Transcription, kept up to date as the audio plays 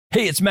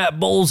Hey, it's Matt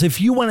Bowles.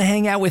 If you want to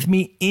hang out with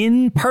me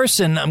in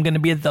person, I'm going to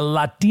be at the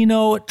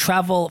Latino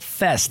Travel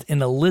Fest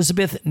in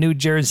Elizabeth, New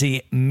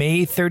Jersey,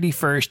 May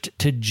 31st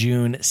to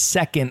June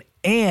 2nd.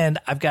 And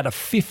I've got a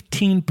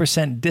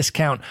 15%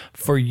 discount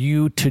for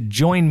you to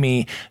join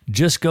me.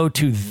 Just go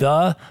to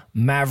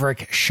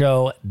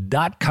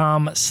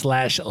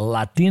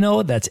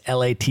themaverickshow.com/Latino. That's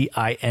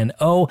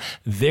Latino.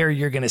 There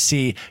you're going to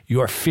see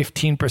your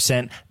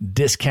 15%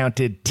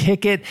 discounted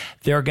ticket.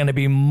 There are going to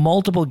be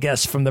multiple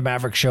guests from the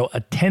Maverick Show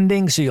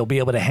attending, so you'll be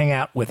able to hang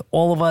out with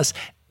all of us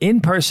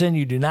in person.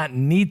 You do not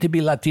need to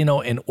be Latino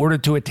in order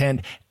to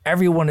attend.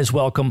 Everyone is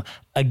welcome.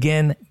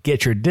 Again,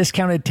 get your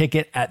discounted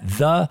ticket at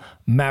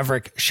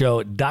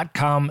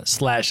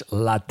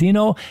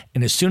themaverickshow.com/Latino.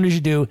 And as soon as you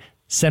do,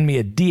 send me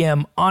a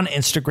DM on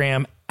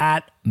Instagram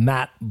at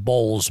Matt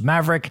Bowles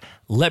Maverick.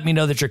 Let me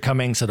know that you're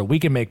coming so that we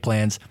can make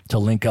plans to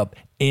link up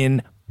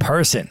in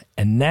person.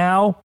 And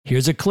now,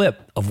 here's a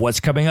clip of what's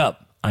coming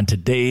up on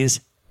today's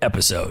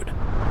episode.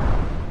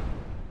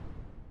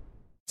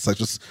 So I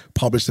just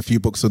published a few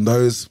books on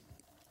those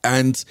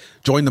and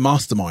joined the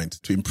mastermind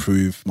to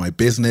improve my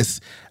business,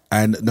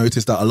 and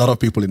noticed that a lot of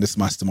people in this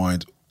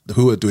mastermind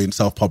who are doing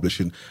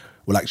self-publishing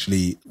were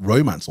actually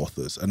romance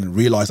authors, and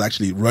realized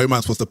actually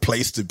romance was the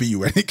place to be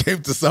when it came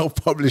to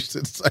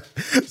self-publishing.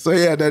 So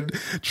yeah, then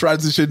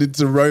transitioned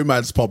into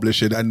romance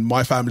publishing, and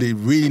my family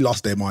really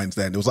lost their minds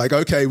then. It was like,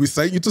 okay, we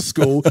sent you to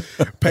school,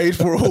 paid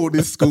for all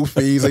these school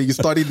fees, and you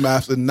studied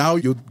maths, and now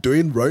you're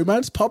doing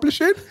romance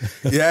publishing?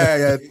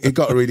 Yeah, it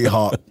got really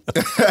hard.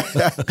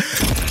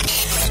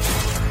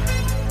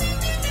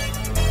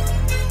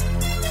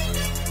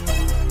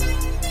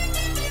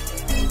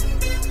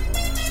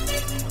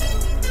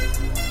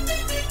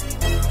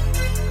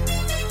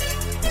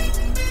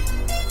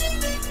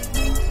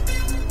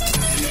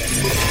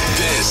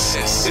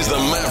 This is the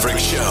Maverick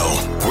Show,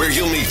 where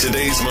you'll meet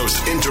today's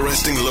most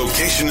interesting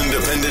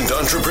location-independent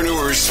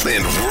entrepreneurs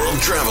and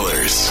world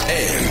travelers,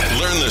 and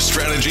learn the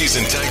strategies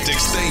and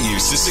tactics they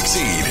use to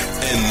succeed.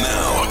 And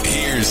now,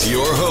 here's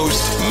your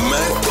host,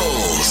 Matt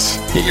Bowles.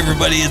 Hey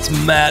everybody, it's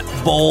Matt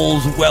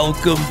Bowles.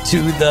 Welcome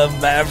to the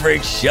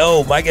Maverick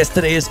Show. My guest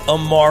today is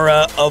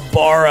Amara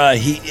Abara.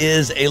 He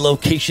is a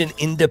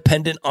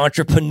location-independent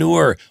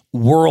entrepreneur,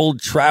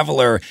 world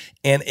traveler,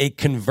 and a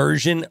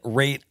conversion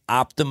rate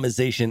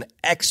optimization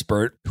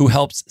expert who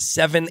helps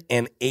 7-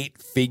 and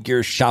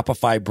 8-figure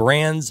Shopify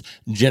brands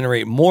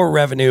generate more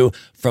revenue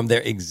from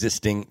their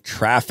existing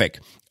traffic.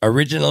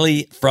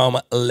 Originally from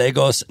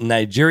Lagos,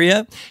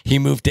 Nigeria, he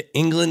moved to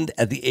England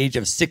at the age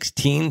of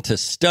 16 to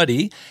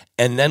study,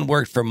 and then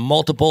worked for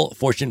multiple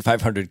Fortune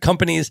 500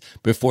 companies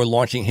before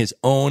launching his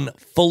own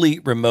fully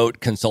remote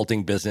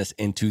consulting business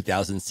in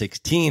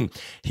 2016.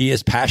 He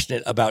is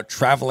passionate about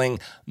traveling,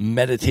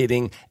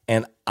 meditating,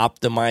 and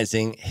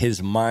optimizing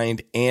his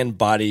mind and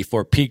body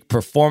for peak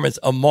performance.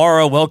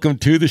 Amara, welcome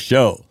to the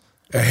show.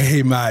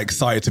 Hey, Matt,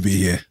 excited to be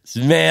here.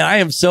 Man, I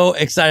am so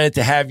excited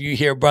to have you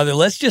here, brother.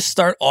 Let's just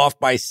start off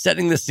by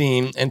setting the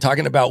scene and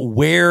talking about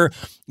where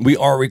we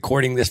are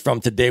recording this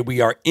from today.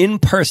 We are in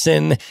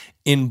person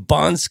in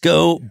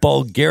Bansko,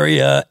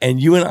 Bulgaria,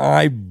 and you and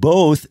I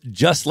both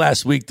just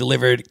last week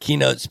delivered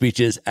keynote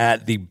speeches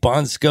at the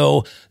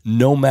Bansko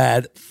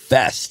Nomad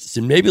Fest.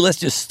 So maybe let's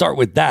just start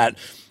with that.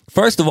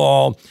 First of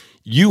all,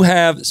 you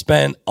have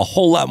spent a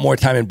whole lot more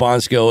time in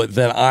Bansko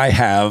than I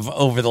have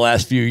over the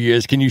last few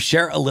years. Can you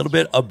share a little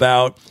bit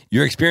about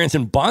your experience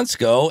in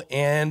Bansko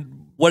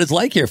and what it's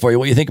like here for you,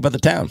 what you think about the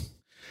town?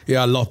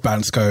 Yeah, I love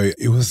Bansko.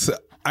 It was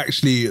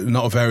actually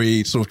not a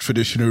very sort of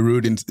traditional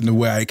route in the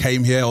way I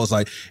came here. I was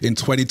like, in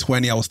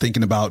 2020, I was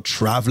thinking about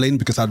traveling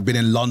because I'd been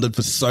in London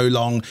for so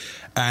long,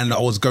 and I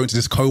was going to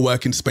this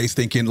co-working space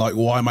thinking like,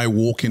 why am I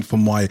walking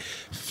from my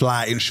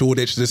flat in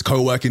Shoreditch to this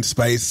co-working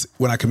space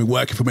when I can be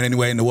working from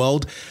anywhere in the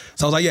world?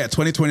 So I was like, yeah,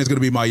 2020 is going to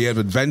be my year of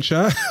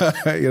adventure,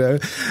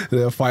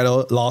 the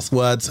final last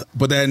words.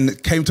 But then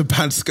came to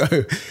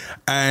Bansko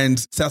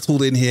and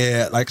settled in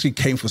here. I actually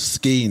came for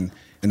skiing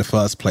in the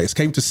first place.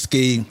 Came to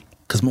ski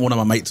because one of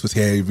my mates was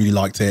here, he really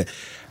liked it.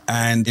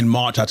 And in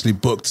March, I actually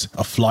booked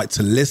a flight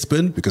to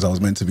Lisbon because I was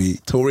meant to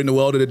be touring the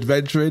world and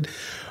adventuring.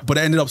 But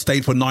I ended up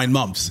staying for 9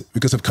 months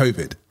because of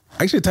COVID.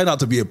 Actually, it turned out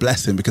to be a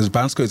blessing because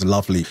Bansko is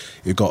lovely.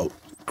 You've got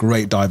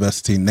great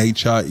diversity in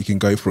nature. You can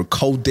go for a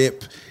cold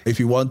dip if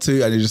you want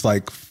to, and you're just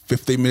like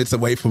 15 minutes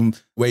away from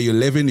where you're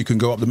living. You can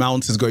go up the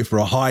mountains, go for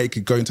a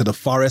hike, go into the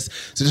forest.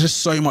 So there's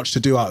just so much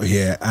to do out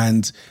here.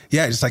 And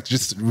yeah,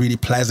 just really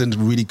pleasant,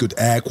 really good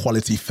air,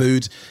 quality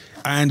food.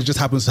 And it just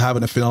happens to have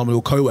a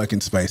phenomenal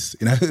co-working space,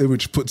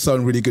 which puts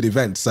on really good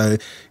events. So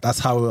that's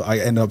how I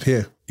ended up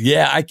here.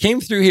 Yeah, I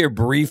came through here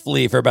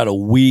briefly for about a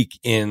week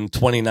in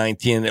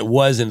 2019. It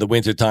was in the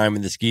wintertime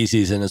in the ski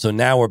season. And so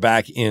now we're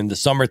back in the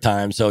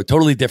summertime. So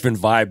totally different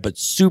vibe, but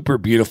super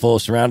beautiful,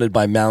 surrounded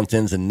by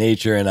mountains and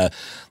nature and a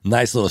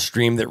nice little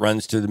stream that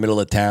runs through the middle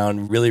of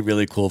town. Really,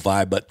 really cool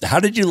vibe. But how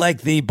did you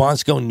like the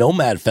Bansko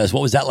Nomad Fest?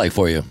 What was that like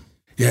for you?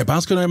 Yeah,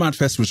 Bansko Nomad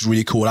Fest was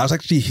really cool. I was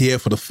actually here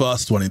for the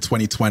first one in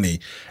 2020,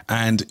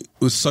 and it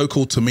was so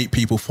cool to meet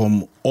people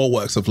from all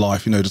works of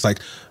life, just like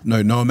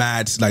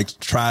nomads, like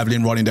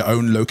traveling, running their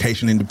own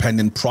location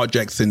independent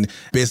projects and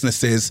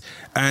businesses.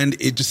 And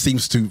it just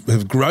seems to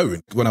have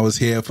grown. When I was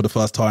here for the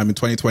first time in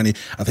 2020,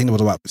 I think there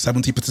was about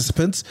 70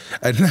 participants.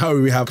 And now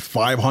we have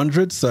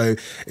 500. So it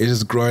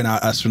is growing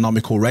at an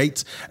astronomical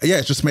rate. And yeah,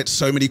 it's just met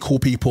so many cool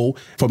people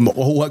from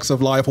all walks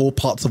of life, all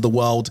parts of the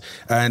world.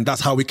 And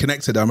that's how we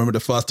connected. I remember the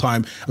first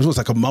time, it was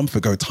like a month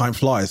ago, time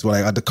flies,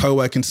 where at the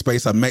co-working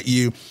space, I met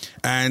you.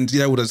 And,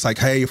 it was like,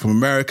 hey, you're from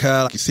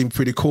America. You seem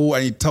pretty cool.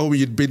 And you told me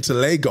you'd been to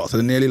Lagos,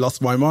 and I nearly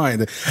lost my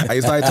mind. And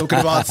you started talking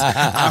about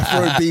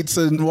Afro beats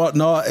and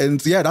whatnot.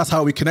 And yeah, that's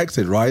how we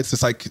connected, right? It's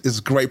just like, it's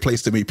a great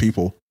place to meet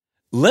people.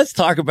 Let's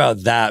talk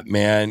about that,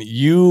 man.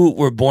 You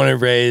were born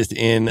and raised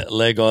in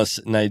Lagos,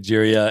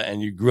 Nigeria,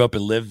 and you grew up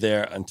and lived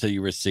there until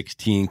you were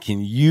 16.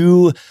 Can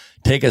you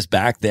take us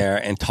back there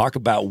and talk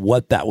about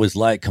what that was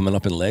like coming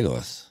up in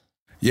Lagos?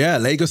 Yeah,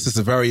 Lagos is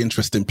a very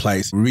interesting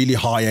place, really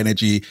high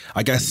energy.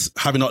 I guess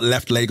having not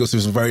left Lagos, it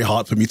was very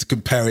hard for me to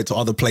compare it to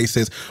other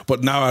places.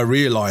 But now I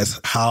realize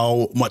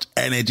how much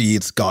energy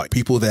it's got.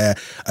 People there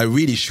are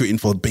really shooting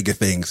for bigger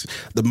things.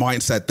 The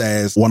mindset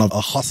there is one of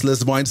a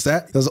hustler's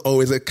mindset. There's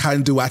always a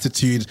can-do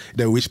attitude,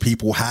 which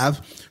people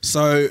have.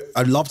 So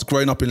I loved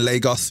growing up in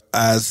Lagos,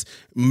 as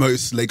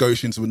most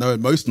Lagosians will know,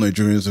 and most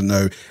Nigerians will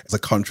know, it's a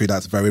country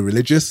that's very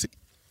religious,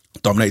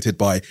 dominated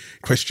by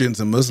Christians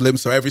and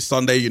Muslims. So every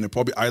Sunday,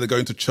 probably either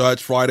going to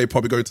church, Friday,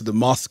 probably going to the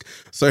mosque.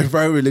 So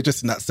very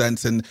religious in that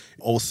sense. And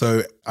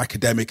also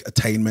academic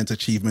attainment,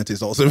 achievement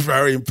is also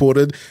very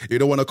important. You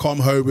don't want to come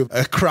home with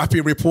a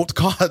crappy report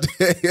card.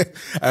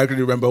 I can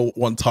remember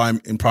one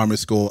time in primary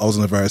school, I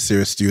wasn't a very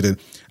serious student.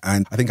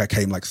 And I think I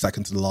came like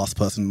second to the last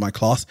person in my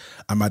class.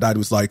 And my dad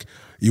was like,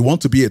 you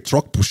want to be a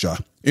truck pusher?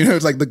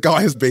 It's like the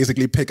guy has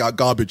basically picked out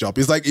garbage up.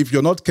 It's like, if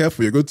you're not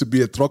careful, you're going to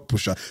be a truck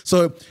pusher.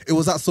 So it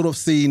was that sort of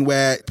scene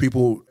where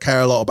people care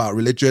a lot about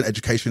religion.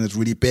 Education is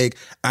really big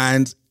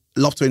and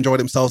love to enjoy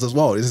themselves as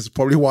well. This is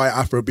probably why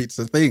Afrobeat's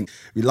a thing.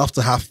 We love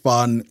to have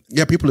fun.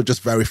 Yeah, people are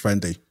just very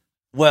friendly.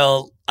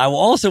 Well, I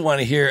also want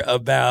to hear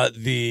about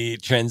the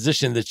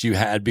transition that you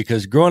had,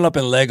 because growing up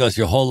in Lagos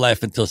your whole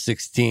life until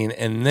 16,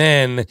 and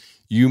then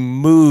you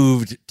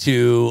moved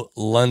to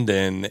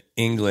London,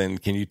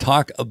 England. Can you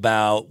talk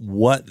about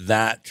what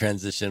that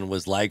transition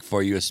was like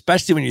for you,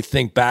 especially when you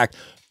think back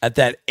at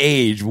that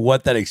age,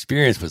 what that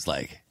experience was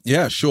like?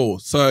 Yeah, sure.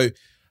 So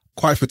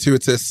quite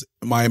fortuitous.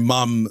 My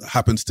mum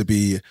happens to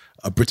be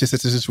a British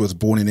citizen. She was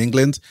born in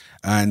England.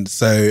 And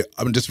so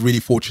I'm just really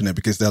fortunate,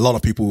 because there are a lot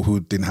of people who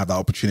didn't have that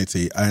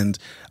opportunity. And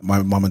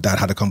my mum and dad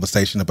had a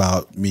conversation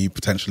about me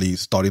potentially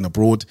studying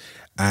abroad.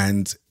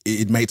 And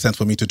it made sense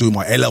for me to do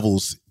my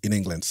A-levels in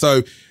England.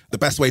 So the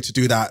best way to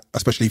do that,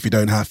 especially if you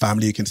don't have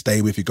family you can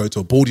stay with, you go to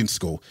a boarding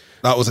school.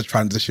 That was a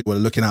transition. We're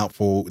looking out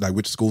for like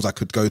which schools I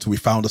could go to. We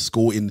found a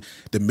school in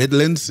the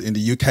Midlands in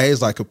the UK.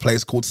 It's like a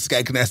place called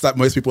Skegness that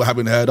most people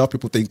haven't heard of.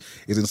 People think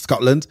is in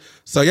Scotland.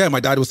 So yeah, my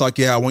dad was like,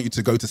 yeah, I want you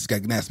to go to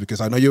Skegness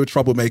because I know you're a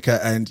troublemaker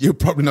and you're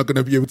probably not going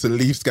to be able to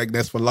leave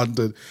Skegness for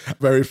London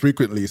very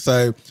frequently.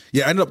 So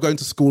yeah, I ended up going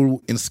to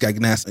school in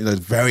Skegness.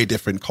 Very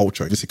different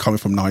culture. Obviously coming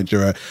from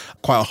Nigeria,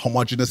 quite a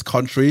homogenous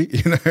country,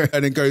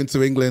 and then going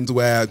to England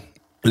where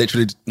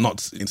literally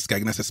not in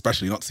Skegness,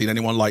 especially not seeing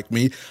anyone like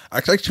me. I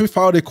actually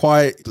found it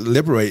quite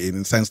liberating in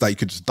the sense that you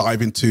could just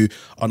dive into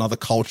another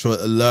culture,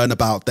 learn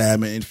about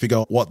them and figure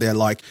out what they're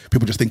like.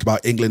 People just think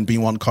about England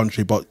being one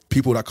country, but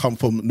people that come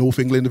from North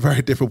England are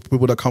very different from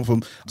people that come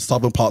from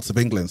southern parts of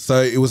England.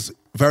 So it was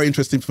very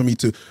interesting for me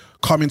to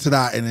come into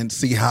that and then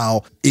see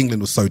how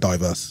England was so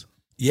diverse.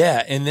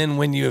 Yeah, and then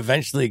when you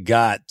eventually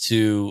got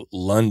to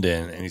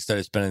London and you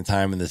started spending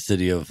time in the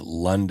city of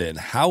London,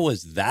 how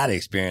was that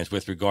experience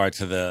with regard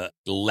to the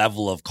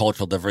level of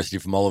cultural diversity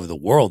from all over the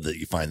world that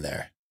you find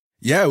there?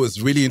 Yeah, it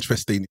was really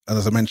interesting.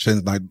 As I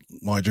mentioned,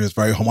 Nigeria is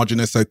very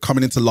homogenous. So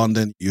coming into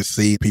London, you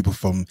see people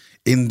from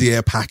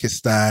India,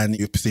 Pakistan,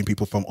 you've seen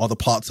people from other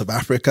parts of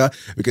Africa,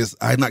 because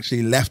I hadn't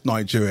actually left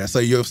Nigeria. So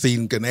you've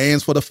seen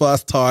Ghanaians for the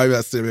first time,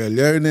 Sierra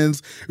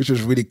Leoneans, which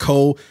was really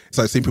cool.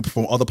 So I've seen people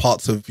from other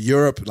parts of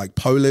Europe, like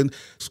Poland.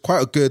 It's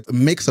quite a good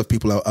mix of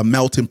people, a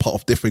melting pot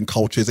of different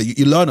cultures.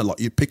 You learn a lot.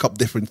 You pick up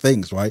different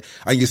things, right?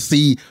 And you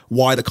see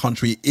why the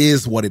country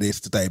is what it is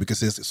today,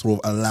 because it's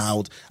sort of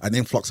allowed an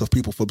influx of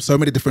people from so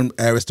many different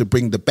areas to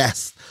bring the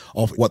best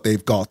of what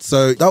they've got.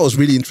 So that was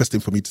really interesting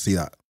for me to see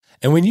that.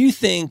 And when you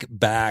think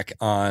back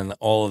on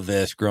all of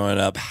this growing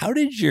up, how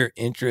did your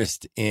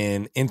interest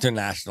in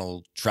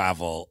international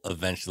travel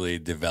eventually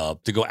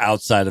develop to go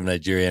outside of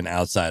Nigeria and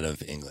outside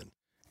of England?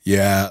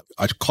 Yeah,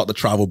 I caught the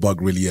travel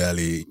bug really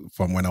early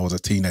from when I was a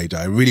teenager.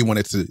 I really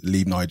wanted to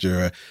leave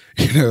Nigeria.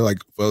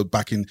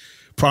 Back in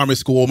primary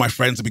school, all my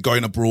friends would be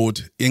going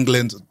abroad.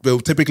 England, they'll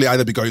typically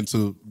either be going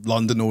to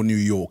London or New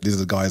York. These are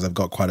the guys that have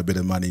got quite a bit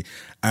of money.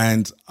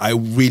 And I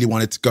really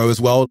wanted to go as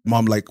well.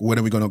 Mom, when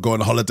are we going to go on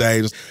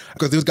holiday?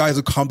 Because those guys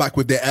would come back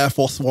with their Air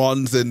Force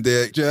Ones and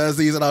their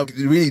jerseys, and I'm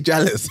really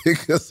jealous.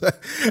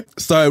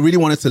 So I really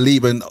wanted to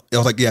leave. And I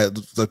was like, yeah,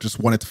 I just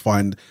wanted to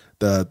find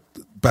the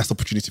best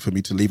opportunity for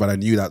me to leave. And I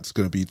knew that's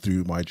going to be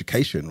through my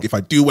education. If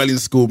I do well in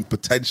school,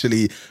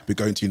 potentially be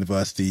going to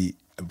university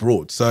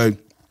abroad. So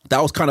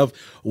that was kind of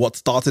what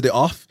started it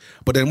off.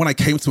 But then when I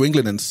came to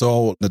England and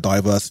saw the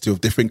diversity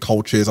of different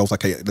cultures, I was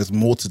like, hey, there's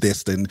more to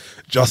this than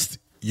just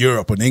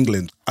Europe and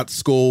England. At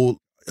school,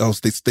 I was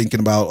just thinking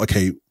about,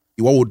 okay,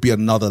 what would be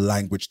another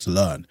language to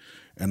learn?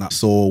 And I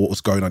saw what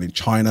was going on in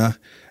China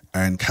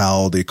and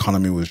how the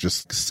economy was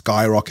just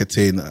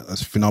skyrocketing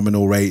at a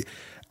phenomenal rate.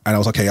 And I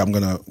was like, okay, I'm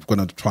gonna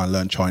try and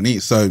learn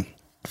Chinese. So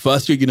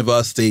first year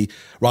university,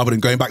 rather than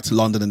going back to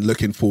London and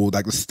looking for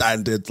like the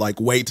standard like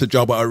waiter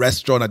job at a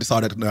restaurant, I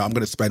decided, no, I'm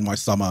going to spend my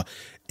summer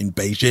in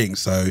Beijing.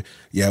 So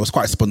yeah, it was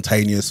quite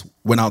spontaneous.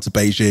 Went out to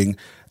Beijing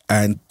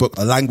and booked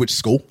a language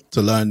school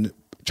to learn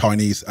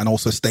Chinese, and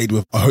also stayed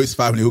with a host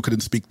family who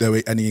couldn't speak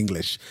any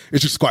English.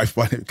 It's just quite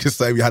funny because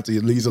we had to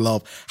use a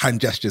lot of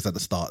hand gestures at the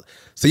start.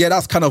 So yeah,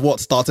 that's kind of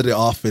what started it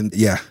off, and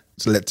yeah,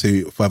 it's led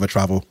to further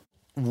travel.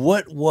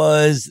 What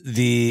was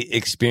the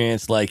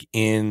experience like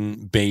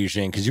in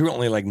Beijing? Because you were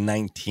only like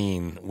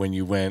 19 when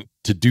you went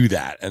to do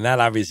that. And that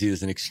obviously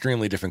is an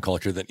extremely different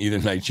culture than either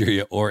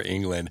Nigeria or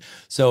England.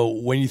 So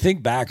when you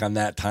think back on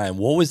that time,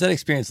 what was that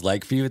experience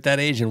like for you at that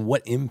age, and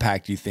what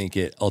impact do you think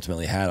it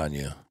ultimately had on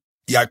you?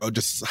 Yeah, I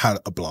just had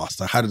a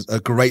blast. I had a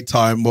great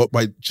time.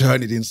 My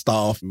journey didn't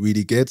start off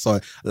really good. So I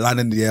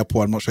landed in the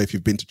airport. I'm not sure if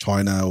you've been to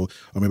China or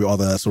maybe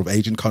other sort of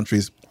Asian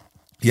countries.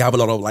 You have a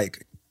lot of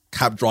like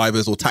cab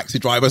drivers or taxi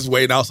drivers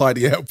waiting outside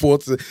the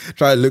airport to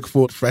try to look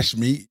for fresh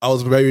meat. I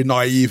was very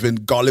naive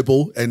and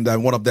gullible, and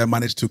one of them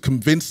managed to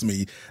convince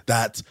me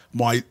that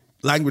my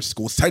language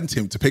school sent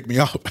him to pick me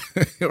up,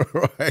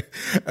 right?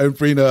 And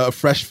bring a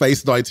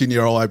fresh-faced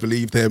 19-year-old, I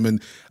believed him.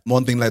 And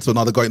one thing led to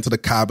another, got into the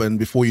cab, and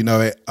before you know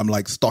it, I'm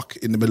like stuck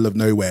in the middle of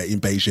nowhere in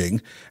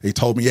Beijing. He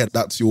told me, yeah,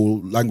 that's your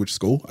language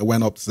school. I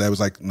went up there, was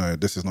like, no,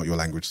 this is not your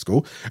language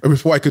school. And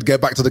before I could get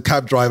back to the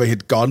cab driver,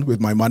 he'd gone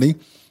with my money.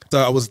 So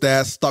I was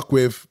there stuck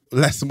with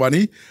less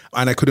money,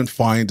 and I couldn't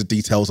find the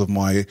details of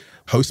my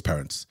host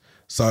parents.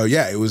 So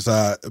yeah, it was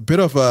a bit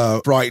of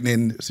a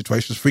frightening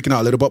situation, freaking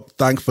out a little bit.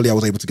 Thankfully, I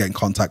was able to get in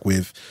contact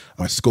with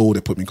my school.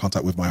 They put me in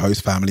contact with my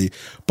host family.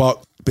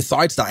 But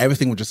besides that,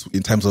 everything was just,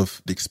 in terms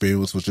of the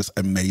experience, was just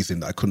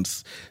amazing. I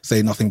couldn't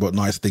say nothing but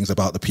nice things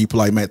about the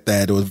people I met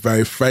there. They were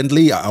very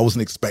friendly. I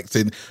wasn't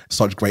expecting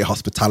such great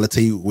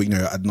hospitality. We,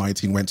 at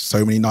 19, went to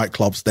so many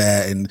nightclubs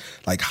there and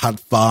like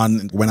had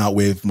fun. Went out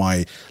with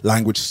my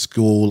language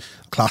school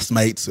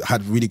classmates,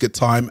 had a really good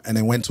time, and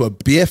then went to a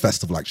beer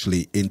festival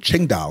actually in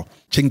Qingdao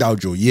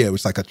Jiuye,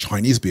 which is like a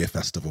Chinese beer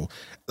festival.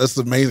 That's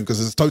amazing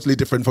because it's totally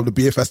different from the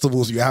beer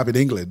festivals you have in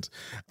England.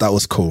 That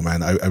was cool,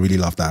 man. I really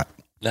love that.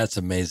 That's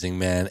amazing,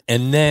 man.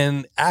 And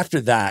then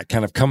after that,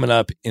 kind of coming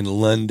up in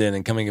London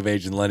and coming of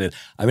age in London,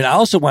 I mean, I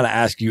also want to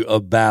ask you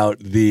about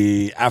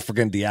the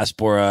African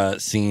diaspora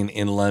scene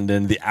in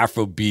London, the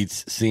Afro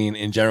beats scene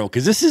in general,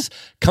 because this has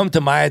come to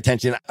my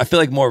attention, I feel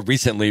like more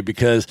recently,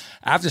 because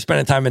after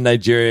spending time in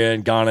Nigeria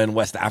and Ghana and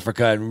West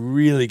Africa and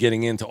really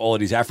getting into all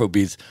of these Afro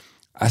beats,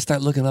 I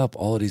start looking up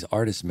all of these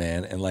artists,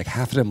 man, and like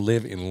half of them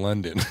live in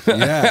London.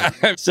 Yeah.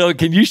 So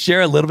can you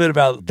share a little bit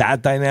about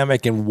that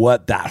dynamic and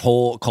what that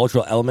whole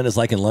cultural element is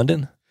like in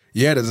London?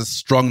 Yeah, there's a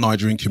strong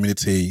Nigerian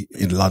community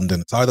in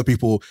London. It's either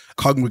people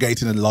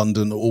congregating in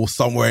London or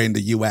somewhere in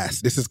the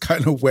US. This is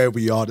kind of where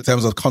we are in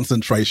terms of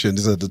concentration.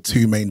 These are the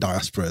two main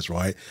diasporas,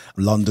 right?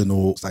 London,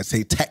 or I'd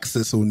say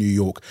Texas or New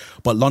York,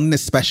 but London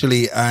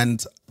especially,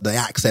 and the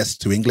access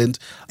to England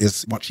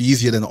is much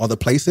easier than other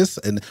places.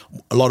 And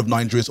a lot of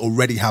Nigerians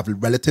already have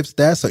relatives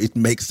there. So it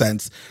makes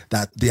sense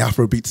that the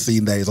Afrobeat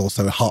scene there is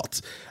also hot.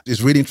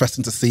 It's really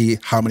interesting to see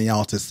how many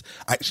artists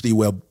actually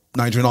were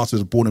Nigerian artist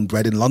was born and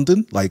bred in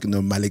London, like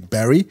Malik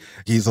Berry.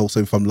 He's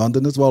also from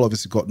London as well,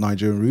 obviously got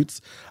Nigerian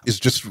roots. It's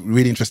just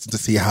really interesting to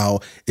see how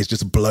it's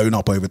just blown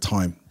up over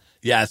time.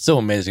 Yeah, it's so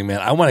amazing, man.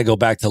 I want to go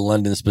back to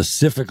London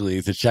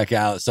specifically to check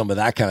out some of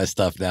that kind of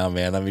stuff now,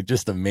 man. I mean,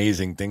 just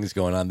amazing things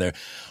going on there.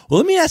 Well,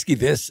 let me ask you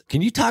this.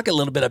 Can you talk a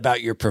little bit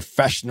about your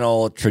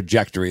professional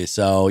trajectory?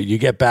 So you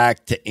get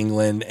back to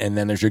England, and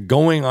then as you're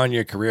going on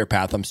your career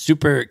path, I'm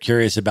super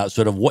curious about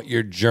sort of what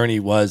your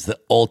journey was that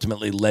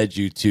ultimately led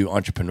you to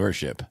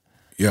entrepreneurship.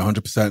 Yeah,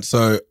 100%.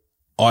 So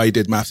I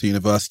did maths at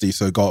university,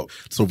 so got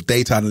sort of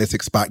data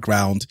analytics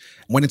background,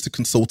 went into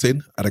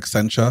consulting at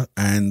Accenture,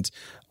 and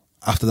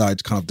after that, I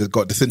kind of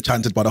got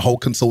disenchanted by the whole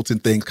consulting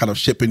thing, kind of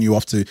shipping you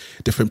off to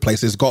different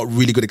places. Got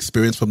really good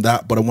experience from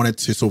that, but I wanted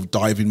to sort of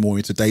dive in more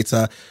into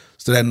data.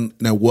 So then,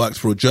 worked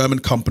for a German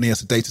company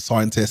as a data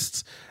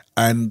scientist,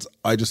 and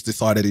I just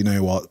decided, you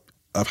know what,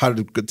 I've had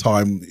a good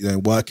time,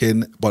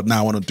 working, but now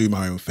I want to do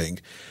my own thing.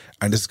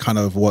 And this is kind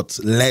of what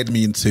led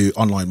me into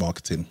online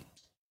marketing.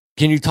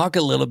 Can you talk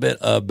a little bit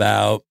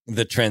about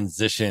the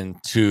transition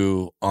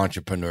to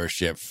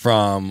entrepreneurship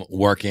from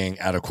working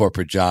at a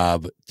corporate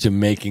job to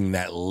making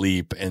that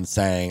leap and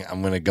saying,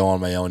 I'm going to go on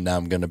my own now,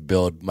 I'm going to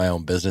build my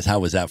own business? How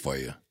was that for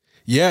you?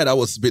 Yeah, that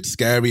was a bit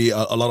scary.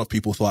 A lot of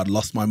people thought I'd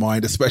lost my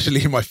mind,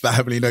 especially in my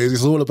family.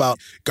 It's all about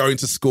going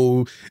to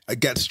school,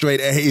 get straight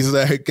A's,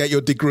 get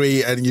your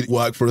degree, and you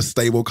work for a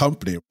stable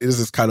company. This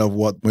is kind of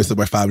what most of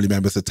my family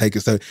members have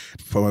taken. So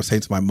from I was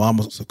saying to my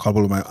mum, a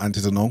couple of my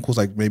aunties and uncles,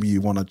 like, maybe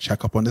you want to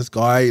check up on this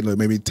guy,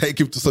 maybe take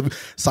him to some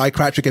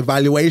psychiatric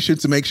evaluation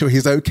to make sure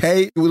he's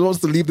okay. He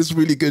wants to leave this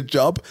really good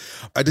job.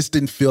 I just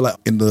didn't feel like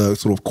in the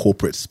sort of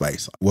corporate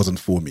space, it wasn't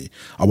for me.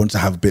 I wanted to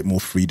have a bit more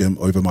freedom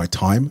over my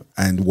time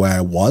and where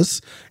I was.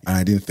 And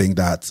I didn't think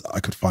that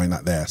I could find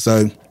that there.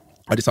 So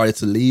I decided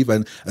to leave.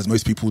 And as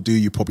most people do,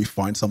 you probably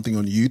find something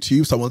on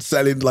YouTube, someone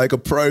selling like a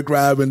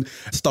program, and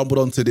stumbled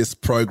onto this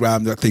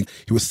program that I think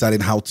he was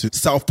selling how to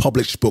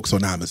self-publish books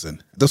on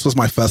Amazon. This was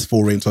my first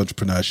foray into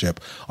entrepreneurship.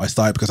 I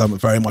started because I'm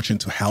very much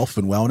into health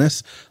and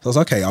wellness. So I was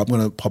okay, I'm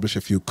going to publish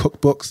a few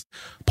cookbooks,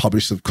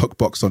 publish some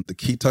cookbooks on the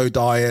keto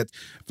diet,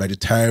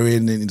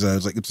 vegetarian, and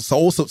it's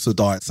all sorts of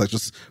diets. I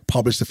just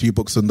published a few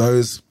books on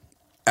those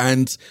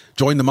and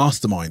joined the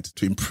mastermind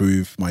to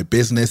improve my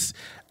business,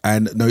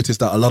 and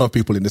noticed that a lot of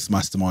people in this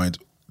mastermind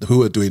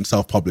who are doing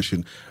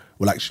self-publishing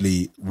were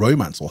actually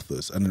romance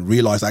authors, and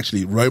realized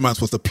actually romance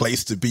was the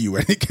place to be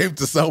when it came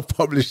to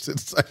self-publishing.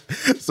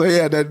 So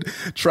yeah, then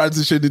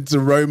transitioned into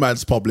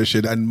romance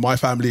publishing, and my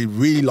family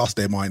really lost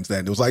their minds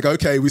then. It was like,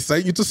 okay, we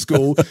sent you to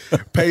school,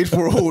 paid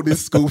for all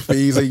these school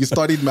fees, and you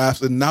studied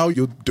maths, and now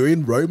you're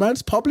doing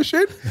romance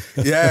publishing?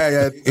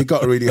 Yeah, it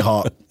got really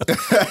hard.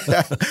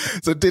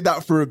 So did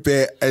that for a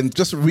bit and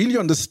just really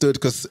understood,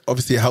 because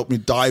obviously it helped me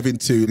dive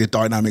into the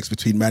dynamics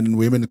between men and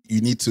women.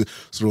 You need to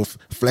sort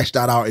of flesh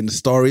that out in the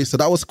story. So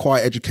that was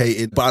quite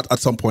educated. But at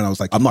some point I was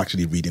like, I'm not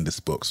actually reading this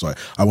book. So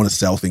I want to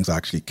sell things I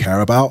actually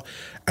care about.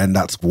 And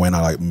that's when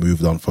I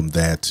moved on from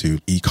there to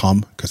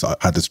e-com, because I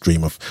had this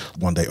dream of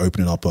one day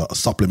opening up a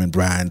supplement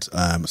brand.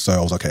 So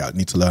I was like, okay, I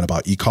need to learn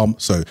about e-com.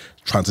 So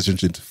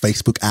transitioned into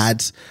Facebook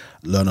ads,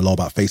 learn a lot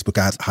about Facebook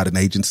ads. Had an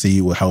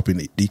agency, we're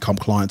helping e-com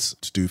clients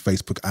to do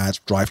Facebook ads,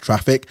 drive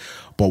traffic.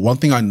 But one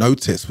thing I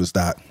noticed was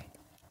that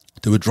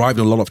they were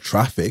driving a lot of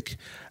traffic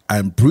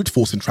and brute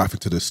forcing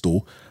traffic to the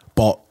store.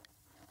 But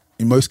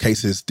in most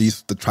cases,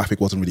 the traffic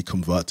wasn't really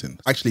converting.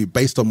 Actually,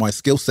 based on my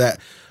skill set,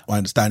 my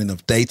understanding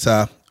of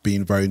data,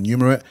 being very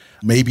numerate,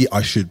 maybe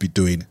I should be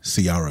doing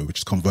CRO, which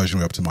is conversion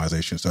rate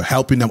optimization. So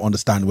helping them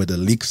understand where the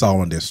leaks are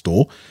on their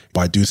store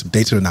by doing some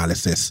data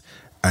analysis.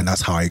 And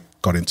that's how I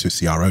got into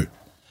CRO.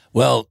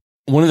 Well,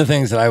 one of the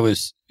things that I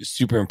was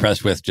super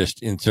impressed with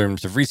just in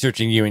terms of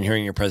researching you and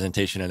hearing your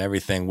presentation and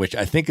everything, which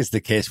I think is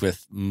the case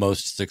with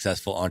most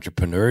successful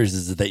entrepreneurs,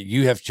 is that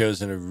you have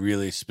chosen a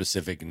really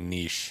specific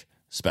niche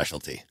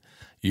specialty.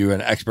 You're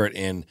an expert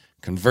in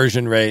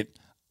conversion rate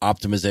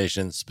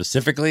optimization,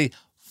 specifically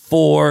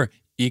for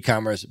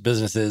e-commerce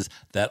businesses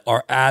that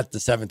are at the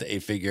 7 to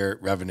 8 figure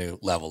revenue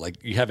level.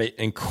 Like, you have an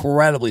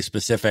incredibly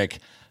specific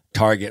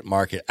target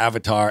market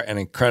avatar, an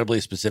incredibly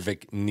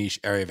specific niche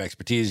area of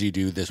expertise. You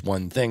do this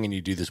one thing, and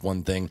you do this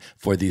one thing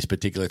for these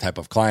particular type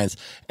of clients.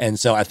 And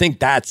so I think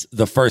that's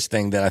the first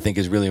thing that I think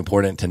is really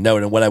important to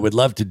note. And what I would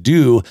love to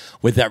do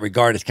with that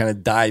regard is kind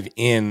of dive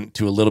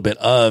into a little bit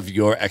of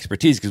your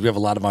expertise, because we have a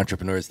lot of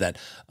entrepreneurs that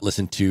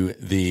listen to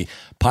the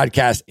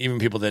podcast, even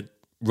people that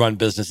run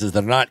businesses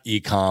that are not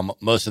e-com.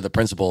 Most of the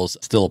principles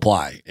still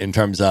apply in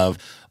terms of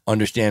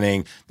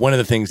understanding. One of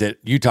the things that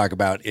you talk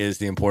about is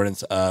the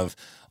importance of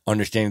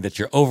understanding that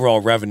your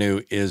overall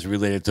revenue is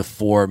related to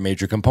 4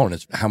 major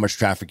components: how much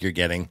traffic you're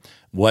getting,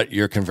 what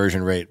your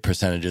conversion rate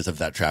percentages of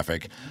that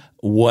traffic,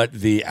 what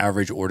the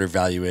average order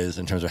value is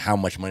in terms of how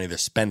much money they're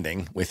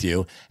spending with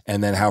you,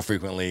 and then how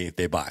frequently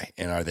they buy,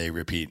 and are they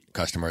repeat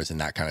customers and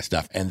that kind of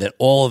stuff. And that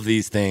all of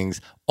these things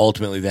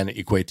ultimately then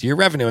equate to your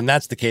revenue. And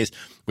that's the case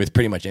with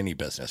pretty much any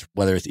business,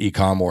 whether it's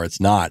e-com or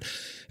it's not.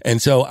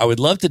 And so I would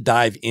love to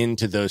dive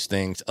into those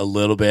things a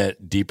little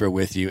bit deeper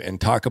with you and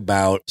talk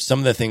about some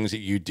of the things that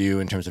you do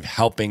in terms of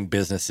helping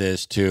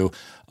businesses to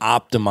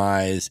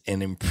optimize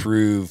and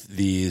improve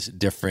these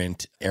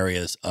different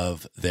areas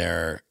of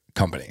their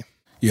company.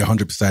 Yeah,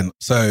 100%.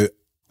 So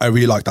I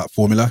really like that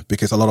formula,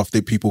 because a lot of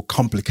the people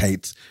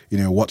complicate,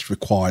 what's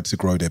required to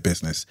grow their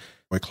business.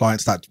 Where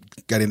clients start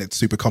getting it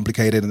super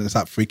complicated and they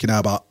start freaking out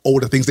about all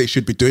the things they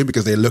should be doing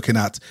because they're looking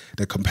at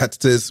their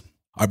competitors.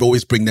 I've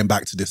always bring them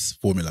back to this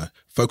formula.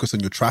 Focus on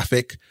your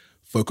traffic,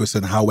 focus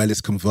on how well it's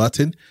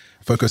converting,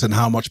 focus on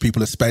how much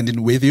people are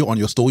spending with you on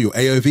your store, your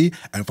AOV,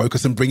 and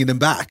focus on bringing them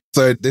back.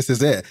 So this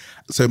is it.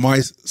 So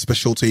my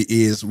specialty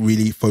is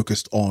really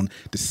focused on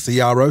the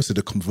CRO, so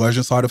the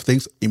conversion side of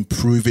things,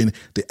 improving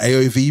the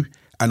AOV,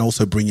 and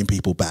also bringing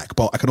people back.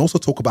 But I can also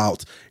talk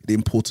about the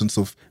importance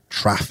of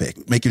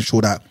traffic, making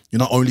sure that you're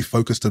not only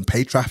focused on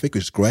paid traffic,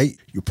 which is great.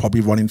 You're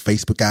probably running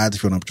Facebook ads.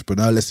 If you're an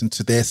entrepreneur listening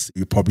to this,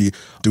 you're probably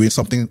doing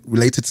something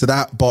related to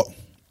that. But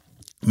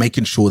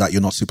making sure that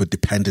you're not super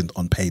dependent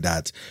on paid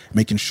ads,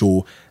 making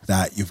sure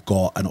that you've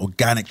got an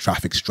organic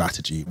traffic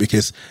strategy,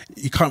 because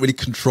you can't really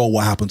control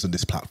what happens on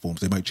these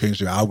platforms. They might change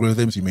their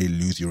algorithms. You may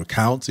lose your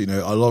account.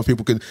 A lot of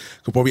people could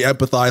probably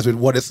empathize with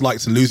what it's like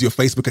to lose your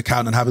Facebook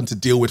account and having to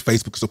deal with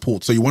Facebook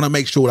support. So you want to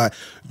make sure that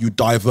you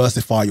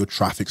diversify your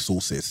traffic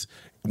sources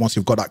once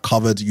you've got that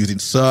covered using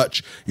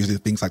search, using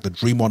things like the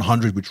Dream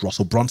 100, which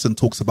Russell Brunson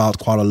talks about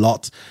quite a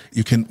lot,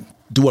 you can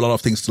do a lot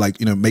of things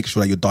to make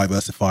sure that you're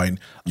diversifying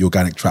your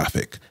organic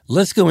traffic.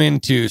 Let's go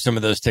into some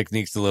of those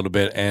techniques a little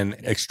bit and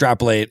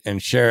extrapolate and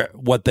share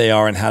what they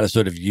are and how to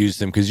sort of use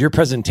them. Because your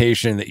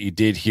presentation that you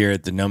did here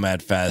at the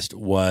Nomad Fest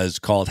was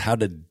called How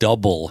to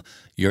Double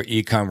Your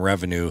Ecom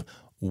Revenue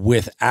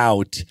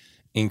Without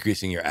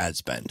Increasing Your Ad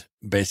Spend.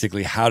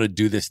 Basically, how to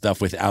do this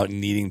stuff without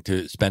needing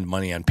to spend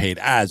money on paid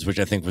ads, which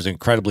I think was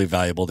incredibly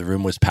valuable. The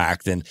room was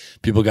packed and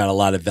people got a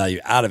lot of value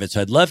out of it.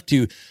 So I'd love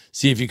to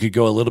see if you could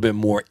go a little bit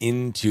more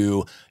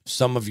into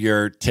some of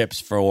your tips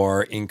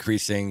for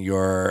increasing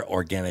your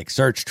organic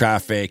search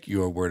traffic,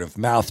 your word of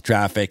mouth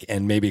traffic,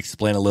 and maybe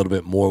explain a little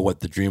bit more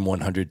what the Dream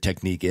 100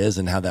 technique is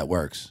and how that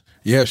works.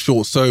 Yeah,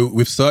 sure. So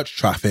with search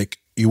traffic,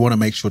 you want to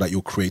make sure that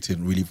you're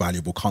creating really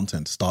valuable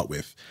content to start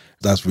with.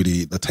 That's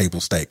really the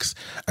table stakes.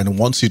 And then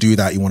once you do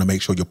that, you want to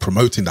make sure you're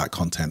promoting that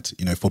content,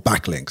 for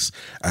backlinks.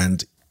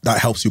 And that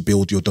helps you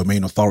build your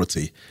domain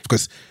authority.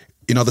 Because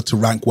in order to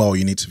rank well,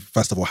 you need to,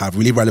 first of all, have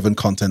really relevant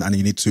content, and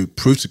you need to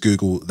prove to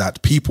Google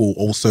that people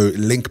also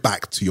link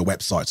back to your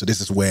website. So this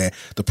is where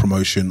the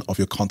promotion of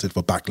your content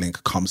for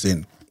backlink comes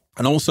in.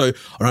 And also,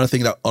 another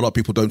thing that a lot of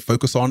people don't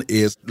focus on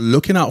is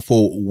looking out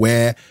for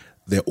where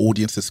their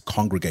audience is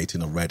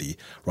congregating already,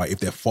 right? If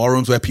there are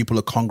forums where people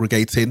are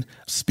congregating,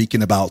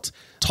 speaking about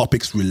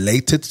topics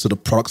related to the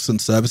products and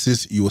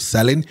services you are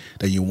selling,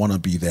 then you want to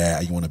be there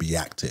and you want to be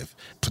active.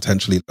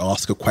 Potentially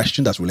ask a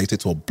question that's related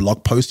to a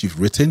blog post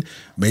you've written.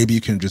 Maybe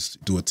you can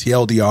just do a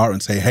TLDR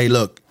and say, hey,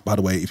 look, by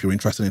the way, if you're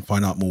interested in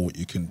finding out more,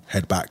 you can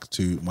head back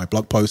to my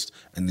blog post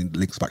and then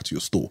links back to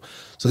your store.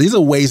 So these are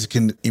ways you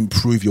can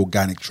improve your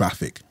organic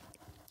traffic.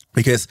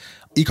 Because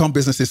e-com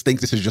businesses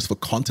think this is just for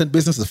content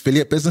businesses,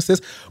 affiliate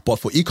businesses. But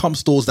for e-com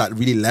stores that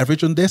really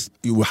leverage on this,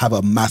 you will have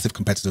a massive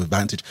competitive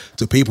advantage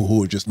to people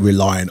who are just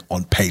relying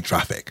on paid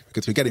traffic,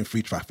 because you're getting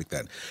free traffic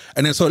then.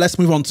 And then so let's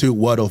move on to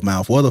word of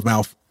mouth. Word of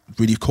mouth,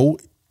 really cool.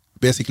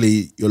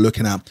 Basically, you're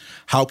looking at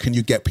how can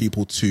you get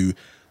people to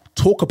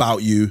talk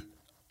about you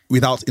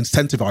without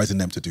incentivizing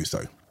them to do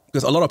so.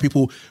 Because a lot of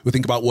people will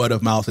think about word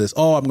of mouth as,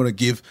 I'm going to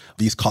give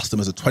these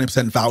customers a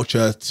 20%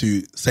 voucher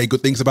to say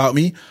good things about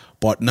me.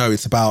 But no,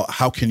 it's about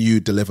how can you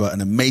deliver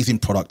an amazing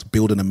product,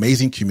 build an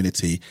amazing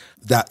community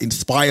that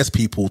inspires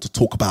people to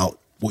talk about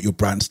what your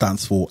brand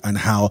stands for and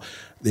how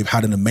they've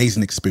had an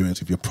amazing experience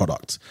with your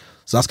product.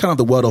 So that's kind of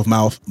the word of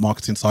mouth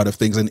marketing side of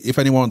things. And if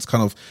anyone's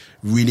kind of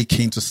really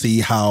keen to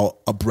see how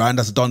a brand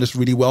has done this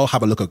really well,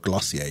 have a look at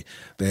Glossier.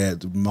 They're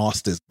the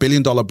masters,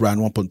 billion-dollar brand,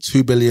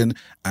 1.2 billion,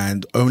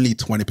 and only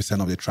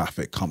 20% of their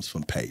traffic comes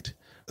from paid.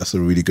 That's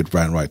a really good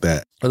brand right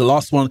there. And the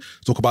last one to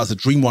talk about is the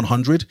Dream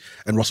 100.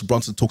 And Russell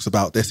Brunson talks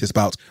about this. It's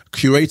about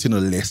curating a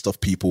list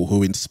of people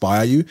who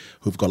inspire you,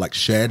 who've got like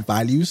shared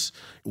values.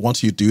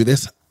 Once you do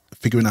this,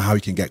 figuring out how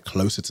you can get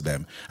closer to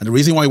them. And the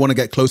reason why you want to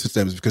get closer to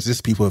them is because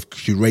these people have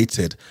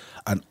curated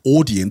an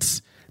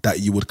audience that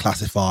you would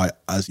classify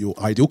as your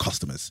ideal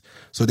customers.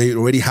 So they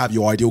already have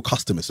your ideal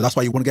customers. So that's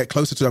why you want to get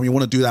closer to them. You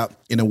want to do that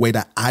in a way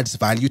that adds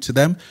value to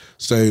them.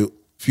 So a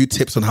few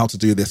tips on how to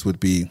do this would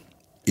be,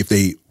 if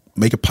they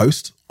make a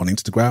post on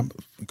Instagram,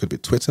 it could be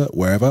Twitter,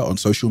 wherever, on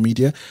social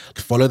media,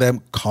 follow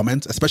them,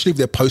 comment, especially if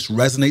their post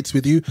resonates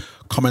with you,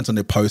 comment on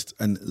their post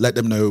and let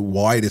them know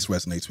why this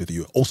resonates with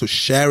you. Also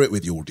share it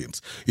with your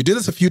audience. You do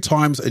this a few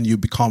times and you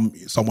become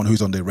someone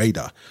who's on their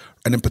radar.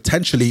 And then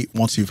potentially,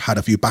 once you've had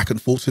a few back and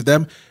forths with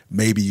them,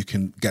 maybe you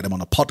can get them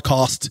on a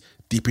podcast,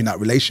 deepen that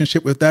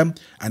relationship with them.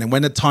 And then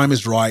when the time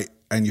is right,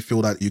 and you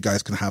feel that you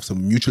guys can have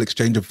some mutual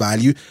exchange of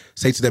value,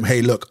 say to them,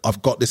 hey, look,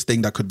 I've got this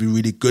thing that could be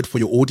really good for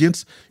your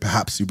audience.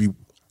 Perhaps you'll be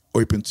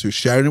open to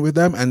sharing it with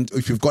them. And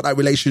if you've got that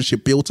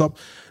relationship built up,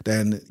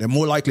 then they're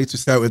more likely to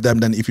share it with them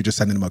than if you're just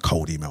sending them a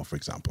cold email, for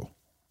example.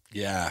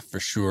 Yeah, for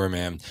sure,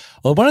 man.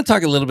 Well, I want to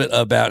talk a little bit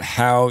about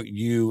how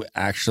you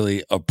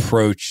actually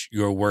approach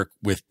your work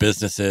with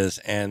businesses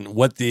and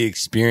what the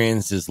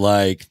experience is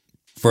like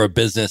for a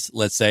business,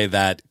 let's say,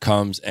 that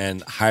comes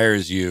and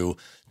hires you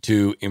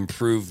to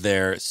improve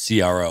their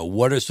CRO.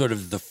 What are sort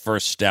of the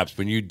first steps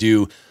when you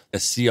do a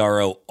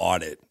CRO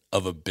audit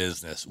of a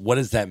business? What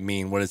does that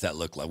mean? What does that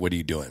look like? What are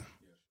you doing?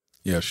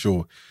 Yeah,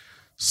 sure.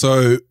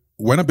 So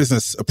when a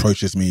business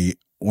approaches me,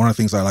 one of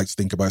the things I like to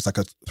think about is like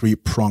a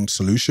three-pronged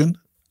solution.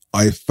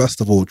 I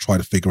first of all try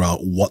to figure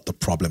out what the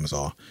problems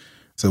are.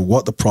 So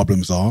what the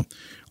problems are,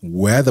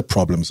 where the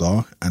problems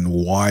are, and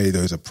why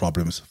those are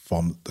problems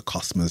from the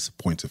customer's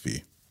point of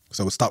view.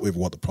 So we'll start with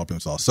what the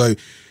problems are. So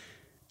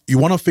you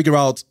want to figure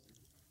out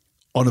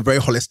on a very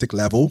holistic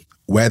level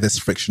where there's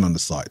friction on the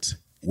site,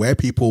 where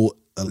people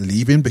are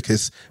leaving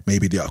because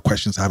maybe their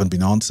questions haven't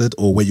been answered,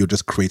 or where you're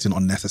just creating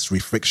unnecessary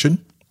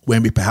friction, where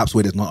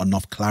there's not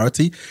enough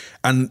clarity.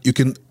 And you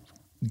can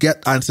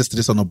get answers to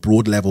this on a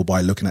broad level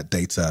by looking at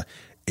data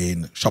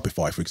in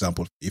Shopify, for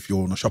example. If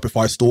you're on a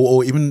Shopify store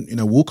or even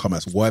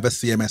WooCommerce, whatever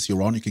CMS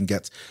you're on, you can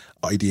get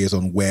ideas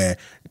on where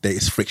there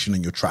is friction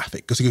in your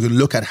traffic. Because you can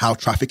look at how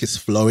traffic is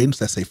flowing,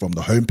 let's say from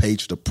the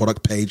homepage to the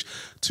product page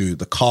to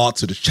the cart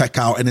to the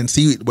checkout, and then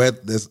see where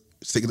there's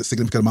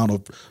significant amount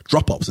of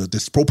drop-offs, a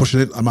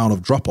disproportionate amount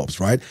of drop-offs,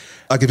 right?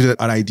 I'll give you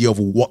an idea of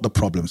what the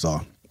problems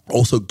are.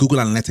 Also, Google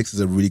Analytics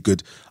is a really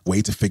good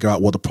way to figure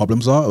out what the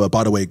problems are.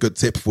 By the way, good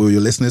tip for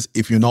your listeners.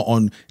 If you're not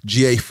on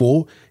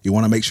GA4, you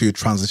want to make sure you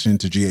transition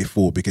to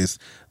GA4 because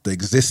the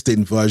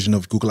existing version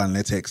of Google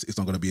Analytics is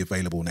not going to be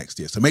available next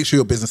year. So make sure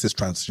your business is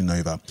transitioning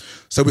over.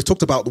 So we've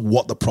talked about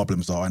what the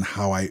problems are and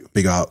how I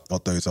figure out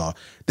what those are.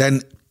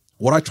 Then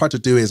what I try to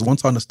do is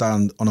once I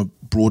understand on a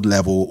broad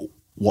level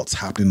what's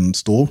happening in the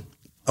store,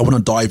 I want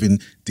to dive in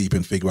deep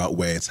and figure out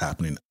where it's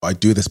happening. I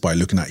do this by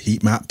looking at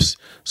heat maps.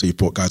 So you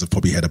guys have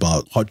probably heard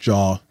about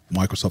Hotjar,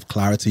 Microsoft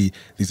Clarity.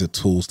 These are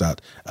tools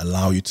that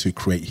allow you to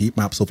create heat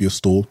maps of your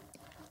store.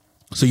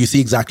 So you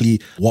see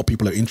exactly what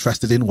people are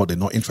interested in, what they're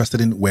not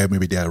interested in, where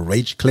maybe there are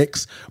rage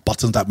clicks,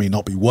 buttons that may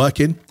not be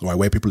working, or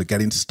where people are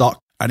getting stuck.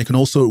 And you can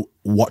also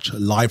watch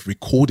live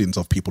recordings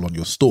of people on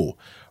your store. All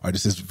right,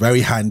 this is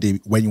very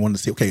handy when you want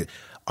to say, okay,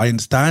 I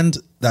understand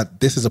that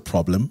this is a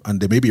problem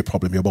and there may be a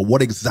problem here, but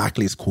what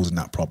exactly is causing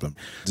that problem?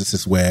 This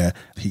is where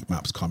heat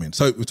maps come in.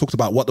 So we talked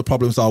about what the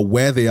problems are,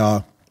 where they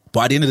are,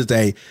 but at the end of the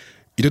day,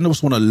 you don't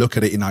just want to look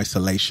at it in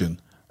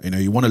isolation.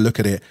 You want to look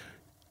at it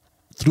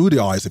through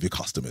the eyes of your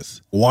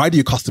customers. Why do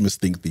your customers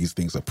think these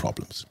things are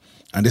problems?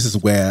 And this is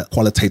where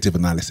qualitative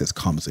analysis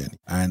comes in.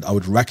 And I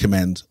would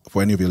recommend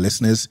for any of your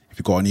listeners, if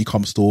you've got an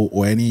e-com store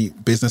or any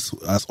business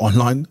that's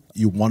online,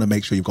 you want to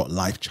make sure you've got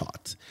live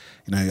chat.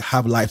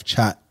 Have live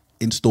chat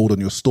installed on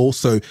your store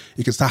so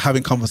you can start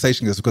having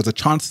conversations, because the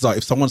chances are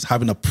if someone's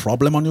having a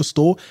problem on your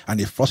store and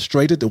they're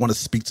frustrated, they want to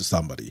speak to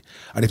somebody.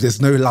 And if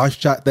there's no live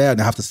chat there and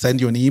they have to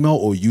send you an email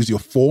or use your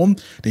form,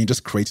 then you're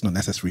just creating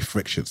unnecessary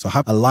friction. So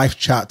have a live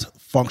chat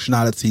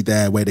functionality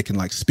there where they can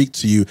speak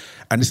to you,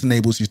 and this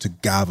enables you to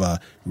gather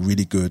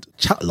really good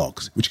chat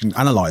logs, which you can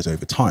analyze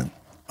over time.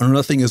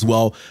 Another thing as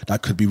well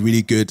that could be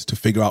really good to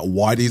figure out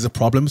why these are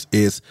problems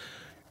is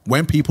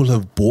when people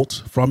have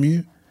bought from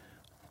you.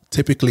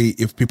 Typically,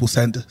 if people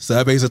send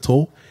surveys at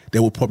all, they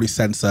will probably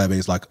send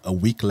surveys like a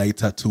week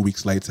later, 2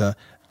 weeks later.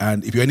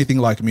 And if you're anything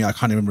like me, I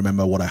can't even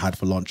remember what I had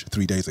for lunch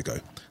 3 days ago.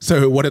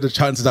 So what are the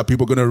chances that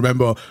people are going to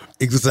remember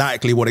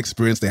exactly what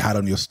experience they had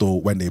on your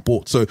store when they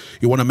bought? So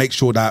you want to make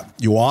sure that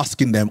you're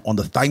asking them on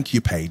the thank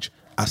you page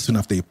as soon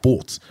as they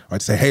bought,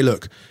 right? Say, hey,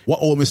 look, what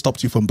almost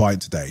stopped you from buying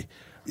today?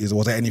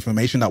 Was there any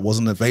information that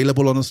wasn't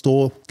available on the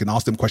store? You can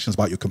ask them questions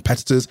about your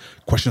competitors,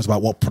 questions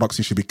about what products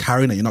you should be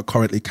carrying that you're not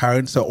currently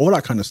carrying. So all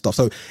that kind of stuff.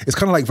 So it's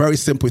kind of very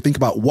simple. Think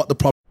about what the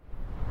problem.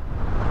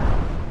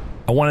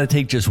 I want to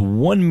take just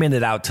 1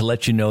 minute out to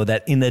let you know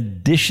that in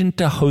addition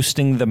to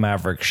hosting the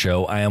Maverick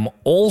Show, I am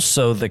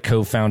also the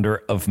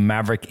co-founder of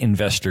Maverick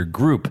Investor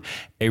Group,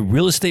 a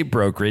real estate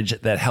brokerage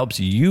that helps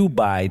you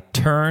buy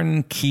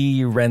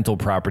turnkey rental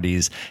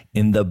properties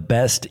in the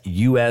best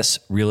U.S.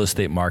 real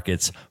estate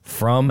markets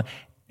from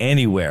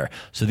anywhere.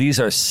 So these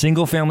are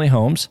single family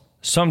homes,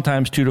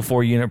 sometimes 2 to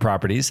 4 unit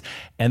properties,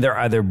 and they're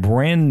either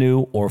brand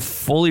new or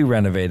fully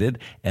renovated,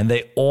 and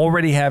they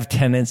already have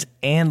tenants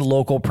and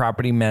local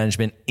property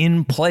management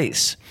in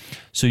place.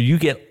 So you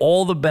get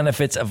all the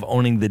benefits of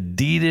owning the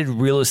deeded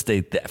real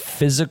estate, the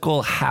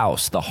physical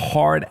house, the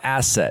hard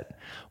asset,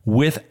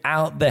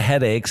 without the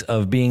headaches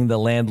of being the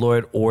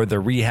landlord or the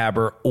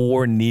rehabber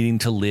or needing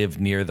to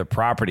live near the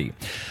property.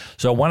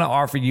 So I want to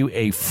offer you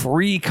a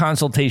free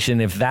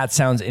consultation if that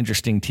sounds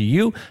interesting to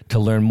you. To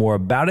learn more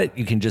about it,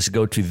 you can just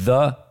go to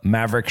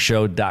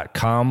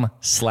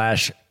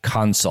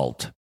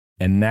themaverickshow.com/consult.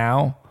 And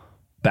now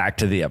back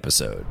to the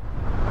episode.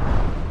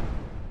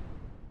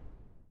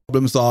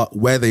 Problems are,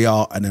 where they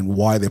are, and then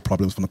why they're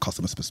problems from the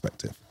customer's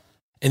perspective.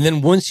 And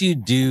then once you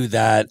do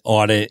that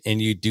audit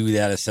and you do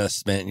that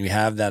assessment and you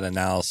have that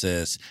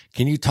analysis,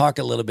 can you talk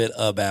a little bit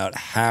about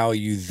how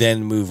you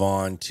then move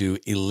on to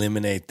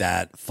eliminate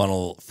that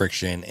funnel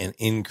friction and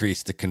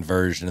increase the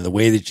conversion and the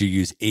way that you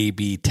use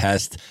A/B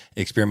test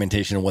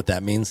experimentation and what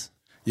that means?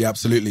 Yeah,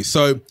 absolutely.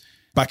 So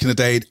back in the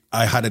day,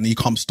 I had an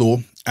e-com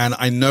store, and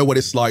I know what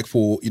it's like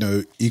for,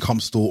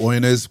 e-com store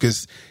owners,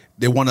 because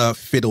they want to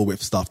fiddle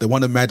with stuff. They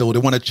want to meddle. They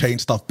want to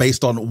change stuff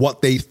based on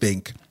what they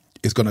think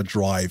is going to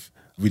drive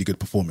really good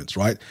performance,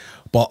 right?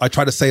 But I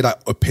try to say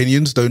that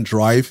opinions don't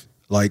drive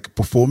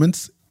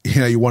performance.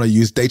 You want to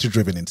use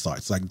data-driven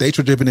insights.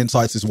 Data-driven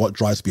insights is what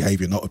drives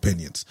behavior, not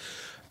opinions.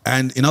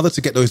 And in order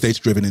to get those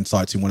data-driven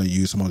insights, you want to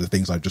use some of the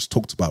things I just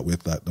talked about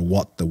with the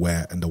what, the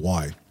where, and the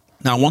why.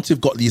 Now, once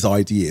you've got these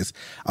ideas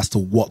as to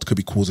what could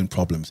be causing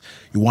problems,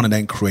 you want to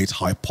then create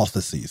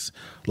hypotheses.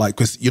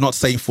 Because you're not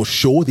saying for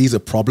sure these are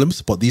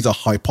problems, but these are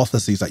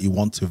hypotheses that you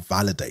want to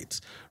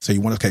validate. So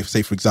you want to,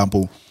 say, for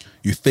example,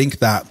 you think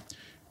that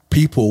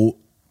people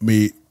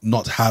may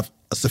not have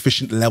a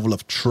sufficient level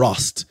of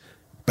trust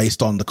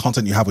based on the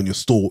content you have on your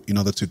store in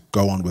order to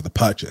go on with the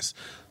purchase.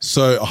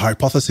 So a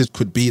hypothesis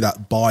could be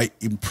that by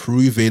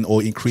improving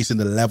or increasing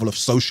the level of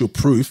social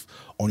proof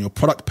on your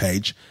product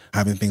page,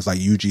 having things like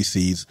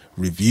UGCs,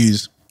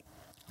 reviews,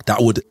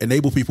 that would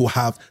enable people to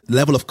have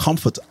level of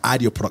comfort to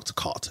add your product to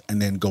cart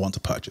and then go on to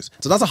purchase.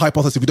 So that's a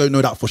hypothesis. We don't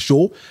know that for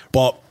sure,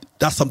 but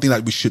that's something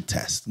that we should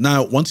test.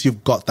 Now, once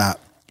you've got that,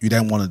 you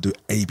then want to do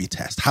A/B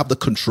test. Have the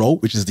control,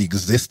 which is the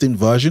existing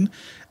version,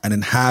 and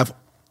then have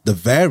the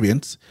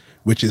variant,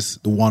 which is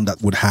the one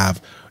that would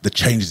have the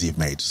changes you've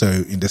made. So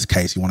in this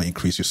case, you want to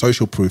increase your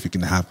social proof. You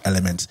can have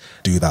elements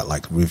do that,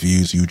 like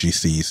reviews,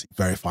 UGCs,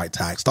 verified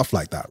tags, stuff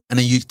like that. And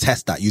then you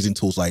test that using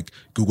tools like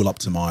Google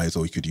Optimize,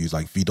 or you could use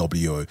like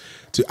VWO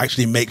to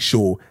actually make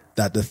sure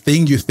that the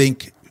thing you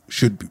think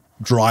should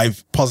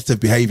drive positive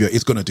behavior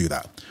is going to do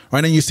that.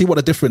 Right. And you see what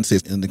the difference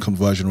is in the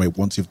conversion rate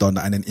once you've done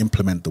that, and then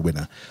implement the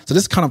winner. So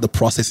this is kind of the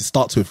process. It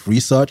starts with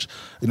research.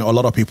 A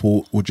lot of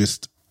people will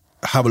just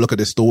have a look at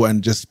the store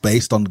and just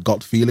based on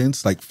gut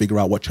feelings, like figure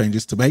out what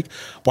changes to make.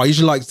 But I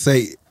usually like to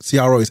say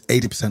CRO is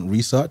 80%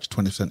 research,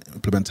 20%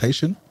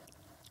 implementation,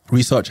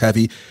 research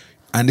heavy.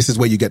 And this is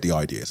where you get the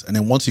ideas. And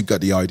then once you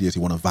get the ideas,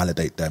 you want to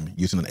validate them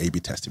using an A/B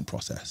testing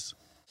process.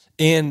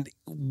 And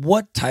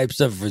what types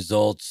of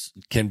results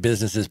can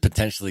businesses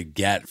potentially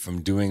get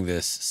from doing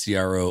this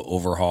CRO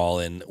overhaul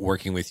and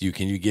working with you?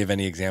 Can you give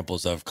any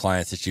examples of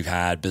clients that you've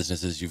had,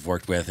 businesses you've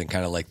worked with, and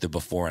kind of like the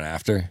before and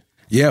after?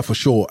 Yeah, for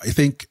sure. I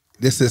think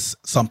this is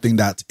something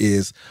that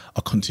is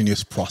a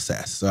continuous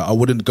process. I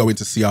wouldn't go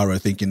into CRO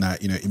thinking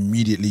that,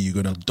 immediately you're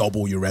going to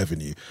double your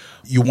revenue.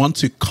 You want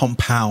to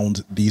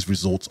compound these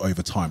results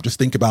over time. Just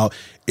think about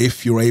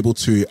if you're able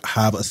to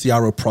have a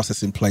CRO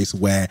process in place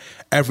where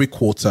every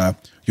quarter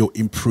you're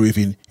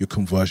improving your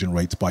conversion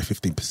rate by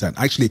 15%.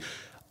 Actually,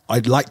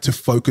 I'd like to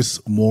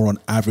focus more on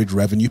average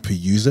revenue per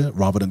user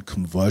rather than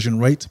conversion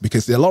rate,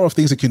 because there are a lot of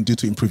things you can do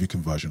to improve your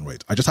conversion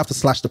rate. I just have to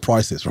slash the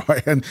prices,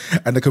 right? And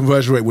the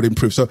conversion rate would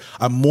improve. So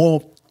I'm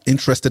more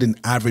interested in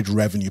average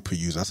revenue per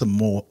user. That's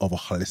more of a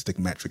holistic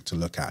metric to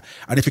look at.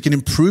 And if you can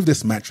improve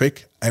this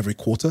metric every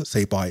quarter,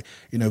 say by,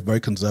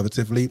 very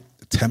conservatively,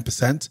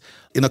 10%,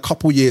 in a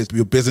couple of years,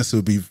 your business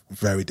will be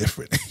very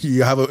different.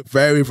 You have a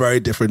very, very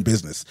different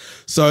business.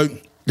 So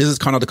this is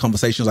kind of the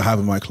conversations I have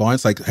with my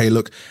clients. Like, hey,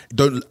 look,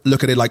 don't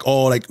look at it like,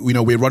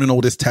 we're running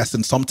all this tests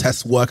and some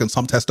tests work and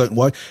some tests don't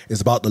work. It's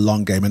about the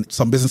long game. And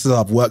some businesses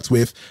I've worked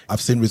with, I've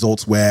seen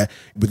results where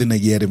within a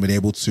year they've been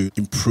able to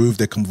improve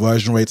their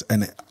conversion rates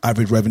and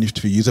average revenue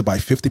per user by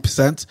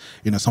 50%.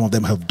 Some of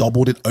them have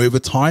doubled it over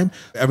time.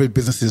 Every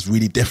business is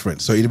really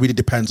different. So it really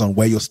depends on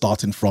where you're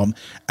starting from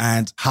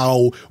and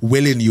how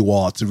willing you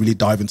are to really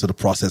dive into the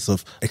process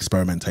of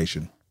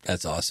experimentation.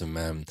 That's awesome,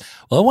 man.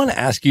 Well, I want to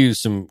ask you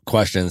some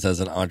questions as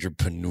an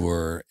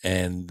entrepreneur.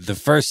 And the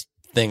first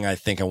thing I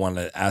think I want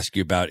to ask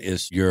you about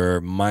is your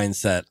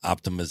mindset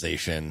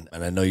optimization.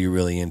 And I know you're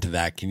really into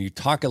that. Can you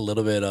talk a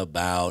little bit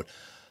about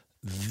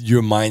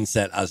your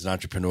mindset as an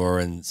entrepreneur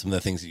and some of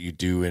the things that you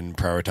do and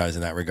prioritize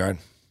in that regard?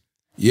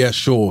 Yeah,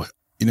 sure.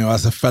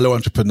 As a fellow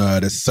entrepreneur,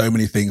 there's so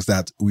many things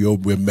that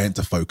we're meant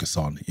to focus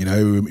on.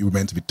 We're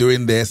meant to be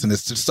doing this, and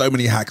there's just so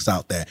many hacks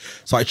out there.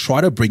 So I try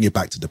to bring it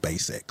back to the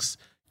basics.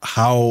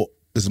 How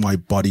does my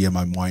body and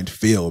my mind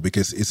feel?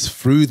 Because it's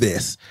through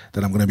this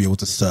that I'm going to be able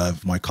to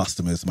serve my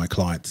customers, my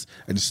clients.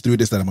 And it's through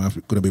this that I'm going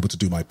to be able to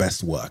do my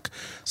best work.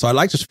 So I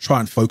like to try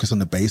and focus on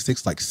the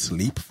basics, like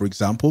sleep, for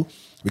example,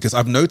 because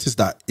I've noticed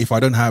that if I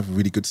don't have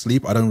really good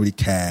sleep, I don't really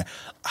care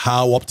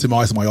how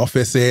optimized my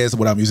office is,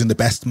 whether I'm using the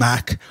best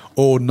Mac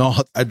or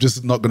not. I'm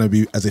just not going to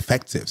be as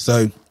effective.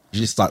 So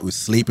just start with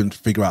sleep and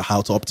figure out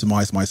how to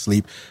optimize my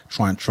sleep,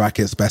 try and track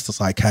it as best as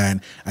I can,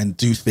 and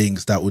do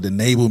things that would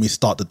enable me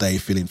start the day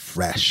feeling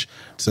fresh.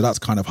 So that's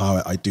kind of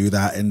how I do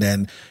that. And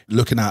then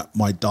looking at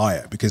my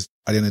diet, because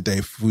at the end of the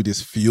day, food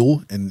is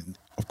fuel. And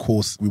of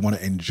course, we want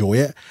to enjoy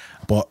it.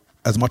 But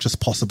as much as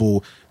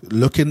possible,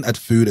 looking at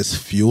food as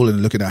fuel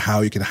and looking at how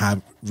you can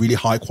have really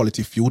high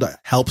quality fuel that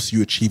helps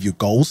you achieve your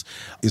goals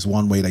is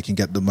one way they can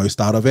get the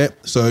most out of it.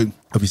 So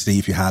obviously,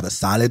 if you have a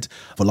salad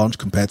for lunch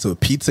compared to a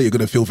pizza, you're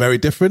going to feel very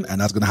different. And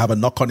that's going to have a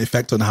knock-on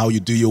effect on how you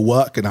do your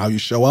work and how you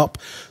show up.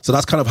 So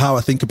that's kind of how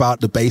I think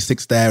about the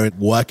basics there and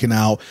working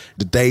out.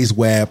 The days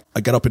where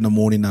I get up in the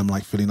morning and I'm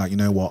like feeling like, I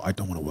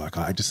don't want to work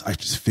out. I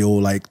just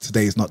feel like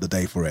today is not the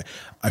day for it.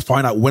 I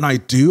find out when I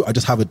do, I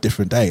just have a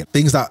different day.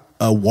 Things that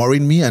are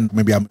worrying me and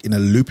maybe I'm in a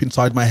loop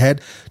inside my head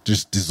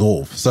just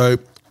dissolve. So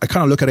I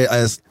kind of look at it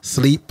as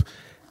sleep,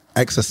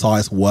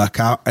 exercise,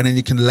 workout, and then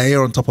you can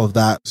layer on top of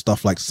that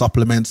stuff like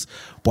supplements,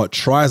 but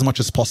try as much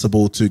as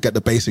possible to get the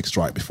basics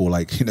right before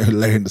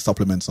layering the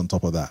supplements on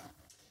top of that.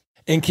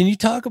 And can you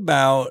talk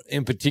about,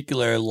 in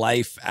particular,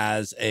 life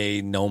as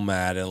a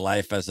nomad and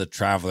life as a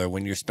traveler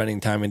when you're spending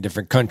time in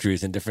different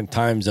countries and different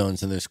time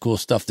zones and there's cool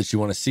stuff that you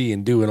want to see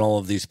and do in all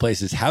of these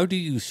places? How do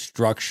you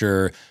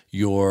structure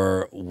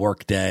your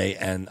workday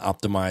and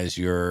optimize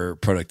your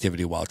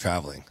productivity while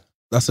traveling?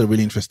 That's a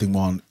really interesting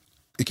one.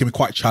 It can be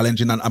quite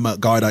challenging. And I'm a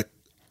guy that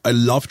I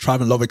love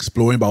traveling, love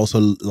exploring, but I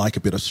also like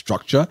a bit of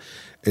structure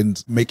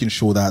and making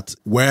sure that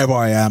wherever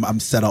I am, I'm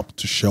set up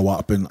to show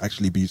up and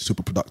actually be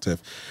super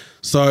productive.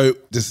 So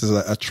this is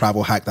a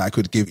travel hack that I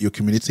could give your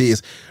community,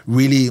 is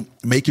really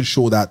making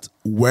sure that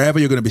wherever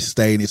you're going to be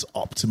staying is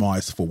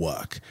optimized for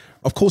work.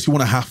 Of course, you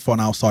want to have fun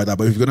outside that,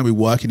 but if you're going to be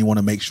working, you want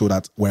to make sure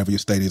that wherever you're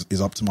staying is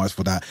optimized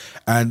for that.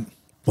 And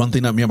One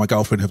thing that me and my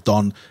girlfriend have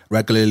done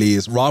regularly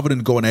is rather than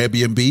go on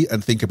Airbnb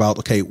and think about,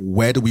 okay,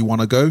 where do we want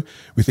to go?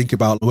 We think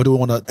about what do we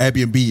want an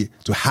Airbnb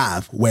to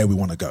have where we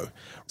want to go.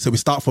 So we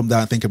start from there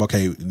and think about,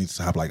 okay, it needs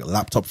to have like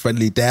laptop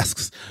friendly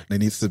desks. There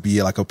needs to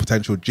be like a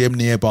potential gym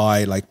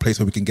nearby, like place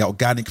where we can get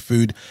organic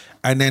food.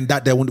 And then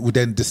that then would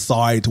then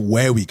decide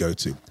where we go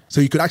to.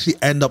 So you could actually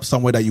end up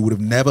somewhere that you would have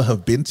never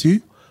have been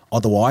to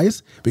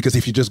otherwise, because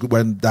if you just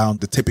went down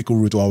the typical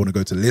route, I want to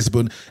go to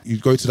Lisbon, you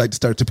go to like the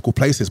stereotypical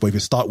places. But if you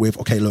start with,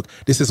 okay, look,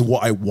 this is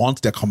what I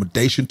want the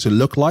accommodation to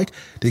look like,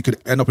 then you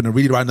could end up in a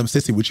really random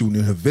city which you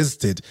wouldn't have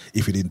visited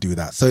if you didn't do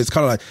that. So it's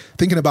kind of like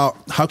thinking about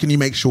how can you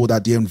make sure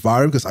that the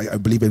environment, because I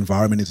believe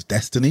environment is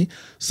destiny.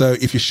 So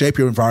if you shape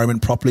your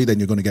environment properly, then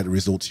you're going to get the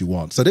results you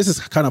want. So this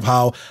is kind of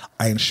how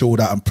I ensure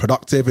that I'm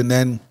productive. And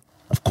then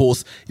of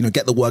course,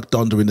 get the work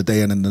done during the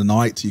day, and in the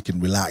night you can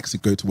relax, you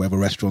go to whatever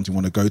restaurant you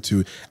want to go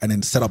to, and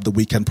then set up the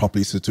weekend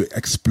properly so to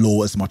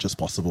explore as much as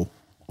possible.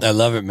 I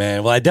love it,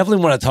 man. Well, I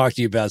definitely want to talk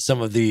to you about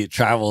some of the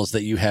travels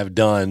that you have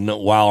done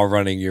while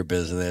running your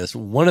business.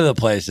 One of the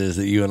places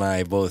that you and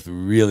I both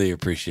really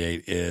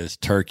appreciate is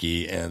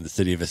Turkey and the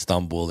city of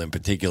Istanbul in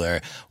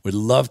particular. Would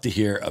love to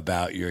hear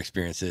about your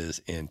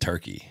experiences in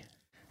Turkey.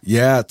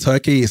 Yeah,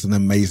 Turkey is an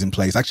amazing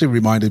place. Actually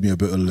reminded me a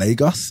bit of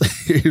Lagos.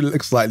 It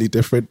looks slightly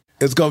different.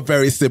 It's got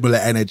very similar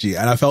energy,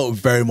 and I felt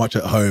very much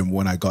at home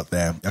when I got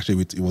there.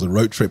 Actually, it was a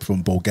road trip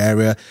from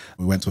Bulgaria.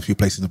 We went to a few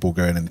places in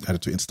Bulgaria and then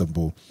headed to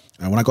Istanbul.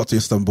 And when I got to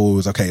Istanbul, it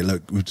was, okay,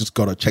 look, we've just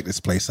got to check this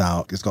place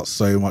out. It's got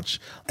so much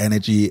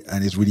energy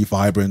and it's really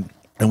vibrant.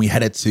 And we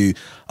headed to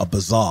a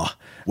bazaar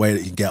where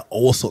you can get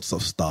all sorts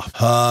of stuff,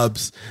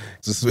 herbs,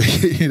 just,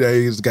 you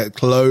just get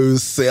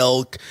clothes,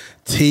 silk,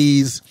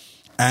 teas,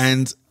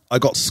 and I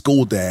got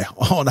schooled there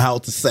on how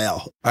to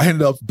sell. I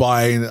ended up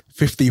buying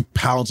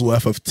 £50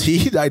 worth of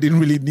tea that I didn't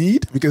really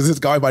need because this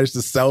guy managed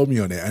to sell me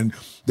on it. And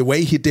the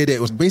way he did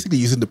it was basically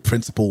using the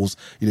principles,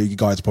 you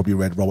guys probably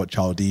read Robert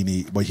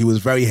Cialdini, but he was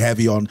very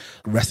heavy on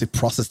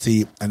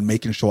reciprocity and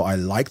making sure I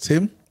liked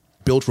him.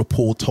 Built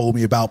rapport, told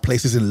me about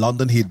places in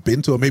London he'd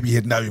been to, or maybe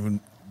he'd never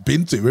even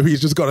been to. Maybe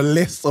he's just got a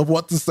list of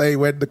what to say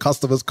when the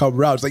customers come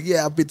around. It's like,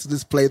 yeah, I've been to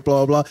this place,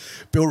 blah, blah, blah.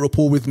 Built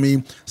rapport with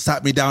me,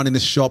 sat me down in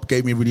his shop,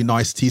 gave me really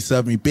nice tea,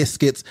 served me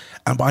biscuits.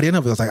 And by the end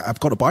of it, I was like,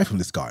 I've got to buy from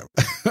this guy.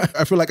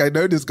 I feel like I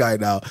know this guy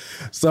now.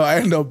 So I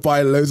ended up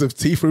buying loads of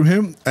tea from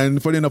him.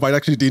 And funny enough, I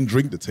actually didn't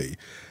drink the tea.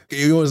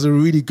 It was a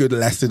really good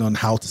lesson on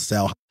how to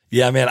sell.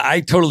 Yeah, man,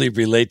 I totally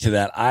relate to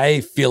that. I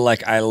feel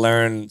like I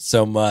learn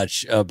so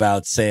much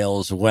about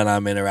sales when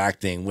I'm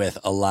interacting with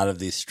a lot of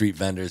these street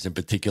vendors in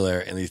particular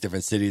in these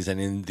different cities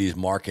and in these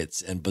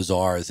markets and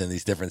bazaars in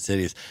these different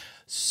cities.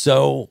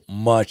 So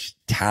much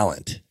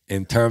talent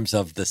in terms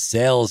of the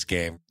sales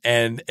game.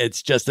 And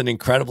it's just an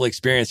incredible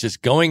experience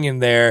just going in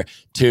there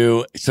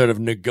to sort of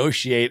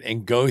negotiate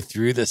and go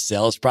through the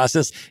sales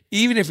process.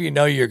 Even if you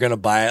know you're going to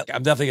buy it,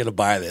 I'm definitely going to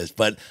buy this,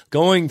 but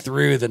going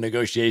through the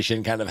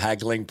negotiation kind of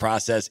haggling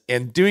process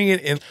and doing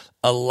it in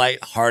a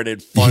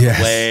lighthearted, fun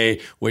way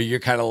where you're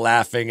kind of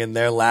laughing and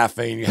they're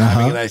laughing and you're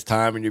having a nice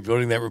time and you're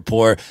building that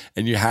rapport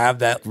and you have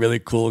that really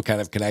cool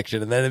kind of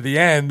connection. And then at the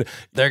end,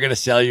 they're going to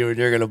sell you and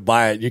you're going to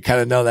buy it. You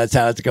kind of know that's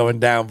how it's going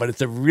down, but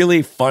it's a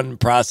really fun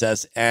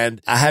process.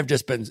 And I have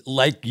just been,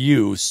 like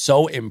you,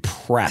 so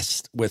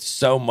impressed with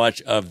so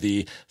much of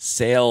the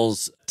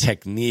sales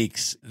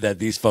techniques that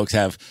these folks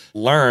have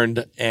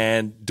learned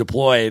and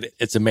deployed.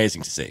 It's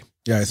amazing to see.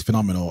 Yeah, it's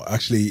phenomenal.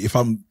 Actually, if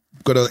I'm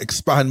going to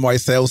expand my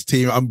sales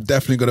team, I'm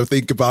definitely going to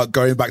think about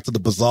going back to the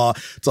bazaar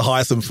to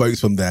hire some folks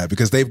from there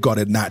because they've got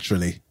it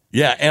naturally.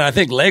 Yeah, and I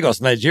think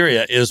Lagos,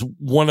 Nigeria is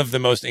one of the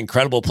most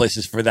incredible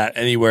places for that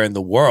anywhere in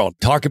the world.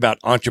 Talk about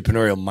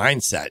entrepreneurial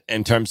mindset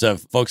in terms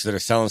of folks that are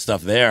selling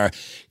stuff there.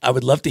 I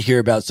would love to hear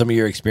about some of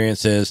your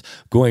experiences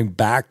going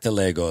back to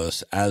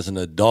Lagos as an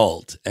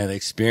adult and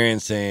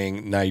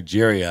experiencing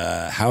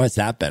Nigeria. How has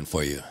that been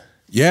for you?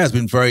 Yeah, it's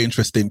been very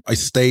interesting. I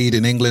stayed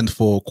in England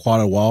for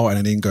quite a while and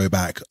I didn't go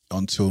back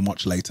until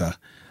much later.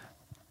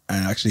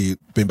 And actually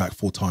been back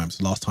 4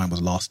 times. Last time was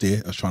last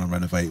year. I was trying to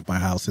renovate my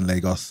house in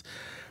Lagos.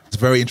 It's a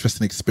very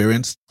interesting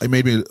experience. It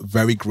made me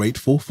very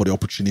grateful for the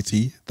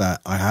opportunity that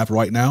I have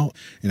right now.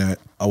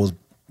 I was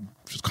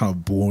just kind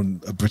of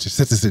born a British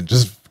citizen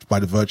just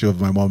by the virtue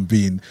of my mom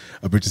being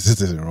a British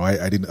citizen, right?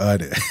 I didn't earn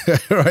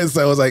it, right?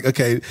 So I was like,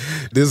 okay,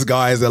 this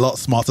guy is a lot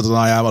smarter than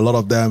I am. A lot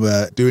of them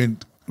are doing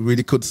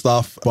really good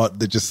stuff, but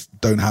they just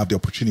don't have the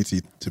opportunity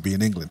to be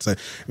in England. So it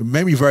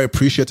made me very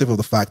appreciative of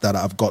the fact that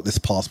I've got this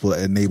passport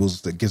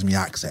that gives me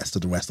access to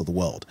the rest of the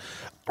world.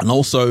 And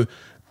also,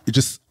 it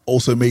just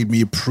also made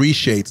me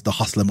appreciate the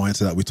hustler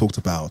mindset that we talked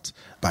about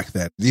back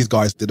then. These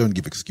guys, they don't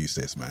give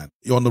excuses, man.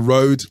 You're on the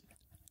road,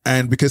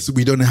 and because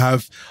we don't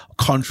have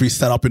countries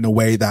set up in a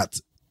way that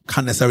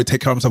can't necessarily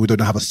take care of themselves, we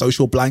don't have a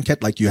social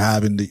blanket like you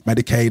have in the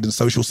Medicaid and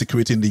social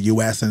security in the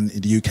US and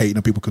in the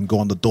UK. People can go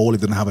on the dole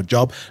if they don't have a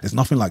job. There's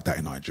nothing like that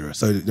in Nigeria.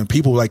 So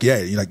people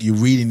you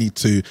really need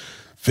to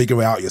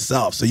figure it out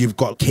yourself. So you've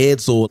got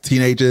kids or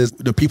teenagers,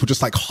 people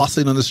just like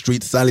hustling on the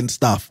street, selling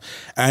stuff.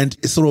 And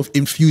it sort of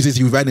infuses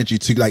you with energy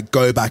to like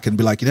go back and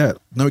be like,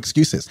 no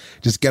excuses.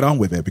 Just get on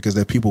with it, because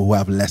there are people who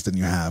have less than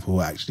you have who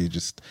are actually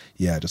just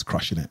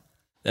crushing it.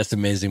 That's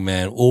amazing,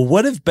 man. Well,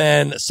 what have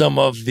been some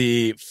of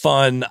the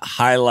fun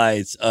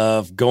highlights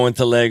of going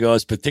to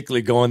Lagos,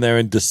 particularly going there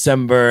in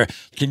December?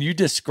 Can you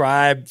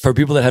describe for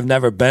people that have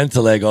never been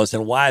to Lagos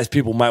and why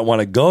people might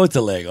want to go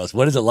to Lagos?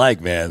 What is it like,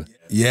 man?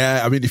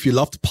 Yeah, I mean, if you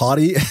love to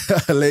party,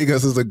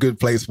 Lagos is a good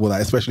place for that,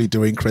 especially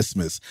during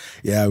Christmas.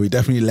 Yeah, we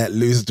definitely let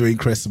loose during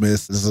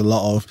Christmas. There's a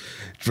lot of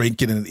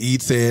drinking and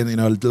eating,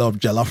 a lot of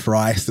jollof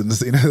rice, and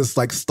it's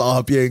like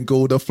Starby and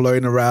Gouda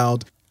flowing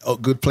around. A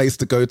good place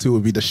to go to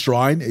would be the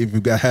Shrine. If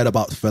you've heard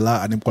about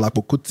Fela and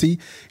Nkolapo Kuti,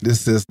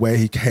 this is where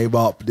he came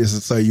up.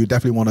 So you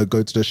definitely want to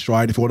go to the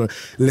Shrine if you want to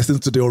listen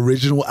to the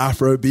original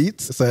Afro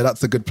beats. So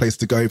that's a good place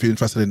to go if you're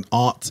interested in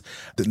art.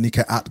 The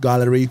Nika Art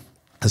Gallery.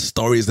 Her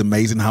story is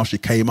amazing, how she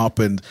came up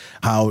and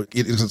how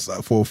it is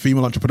for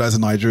female entrepreneurs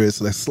in Nigeria.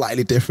 So they're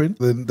slightly different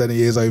than it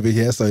is over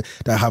here. So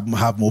they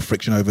have more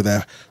friction over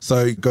there.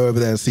 So go over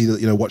there and see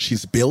what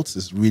she's built.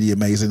 It's really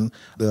amazing.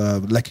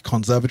 The Lekki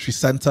Conservatory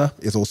Center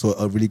is also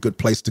a really good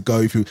place to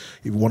go if you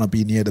want to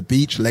be near the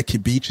beach.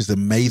 Lekki Beach is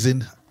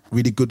amazing.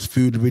 Really good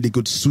food, really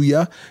good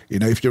suya.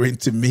 If you're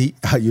into meat,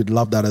 you'd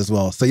love that as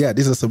well. So yeah,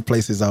 these are some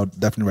places I would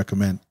definitely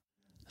recommend.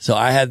 So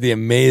I had the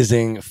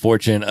amazing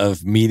fortune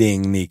of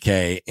meeting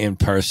Nikkei in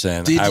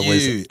person. I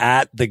was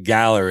at the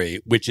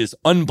gallery, which is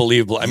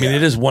unbelievable. I mean,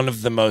 it is one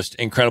of the most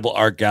incredible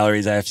art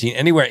galleries I have seen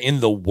anywhere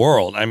in the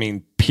world. I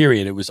mean,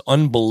 period. It was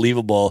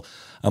unbelievable.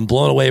 I'm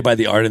blown away by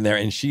the art in there,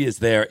 and she is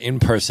there in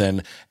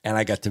person, and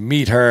I got to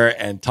meet her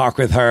and talk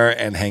with her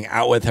and hang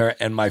out with her.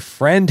 And my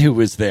friend who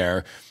was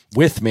there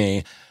with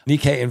me,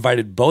 Nikkei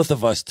invited both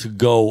of us to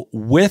go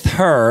with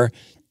her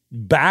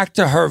back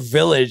to her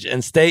village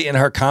and stay in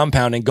her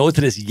compound and go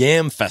to this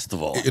yam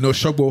festival.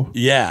 Shogbo.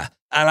 Yeah.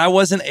 And I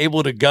wasn't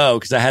able to go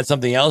because I had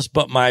something else.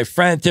 But my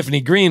friend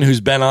Tiffany Green,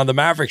 who's been on the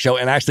Maverick Show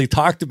and actually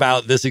talked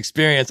about this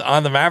experience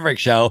on the Maverick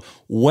Show,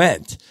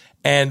 went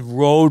and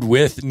rode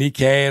with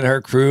Nikkei and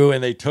her crew.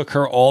 And they took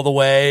her all the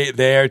way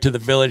there to the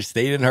village,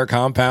 stayed in her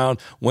compound,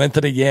 went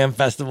to the yam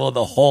festival,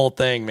 the whole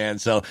thing, man.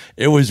 So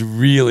it was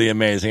really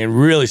amazing and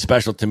really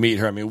special to meet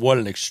her. I mean, what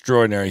an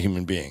extraordinary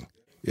human being.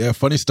 Yeah,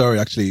 funny story,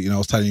 actually. I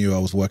was telling you I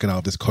was working out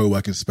of this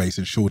co-working space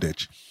in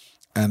Shoreditch,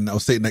 and I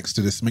was sitting next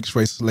to this mixed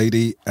race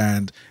lady,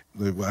 and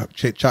we were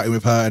chatting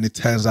with her, and it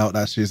turns out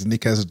that she's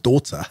Nikkei's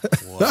daughter.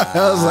 Wow.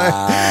 I was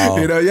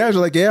like, she's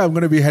like, I'm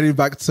going to be heading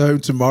back to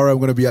home tomorrow. I'm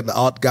going to be at the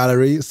art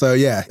gallery. So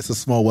yeah, it's a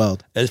small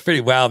world. It's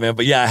pretty wild, man.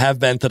 But yeah, I have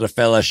been to the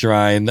Fela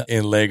Shrine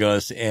in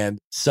Lagos, and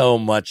so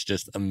much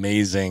just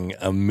amazing,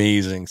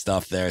 amazing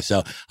stuff there.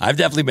 So I've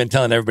definitely been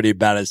telling everybody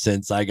about it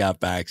since I got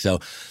back. So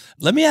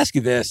let me ask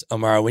you this,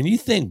 Amara, when you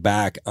think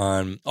back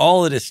on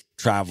all of this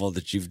travel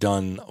that you've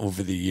done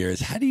over the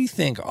years, how do you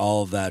think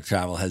all of that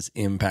travel has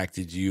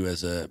impacted you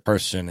as a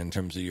person in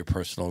terms of your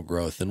personal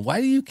growth? And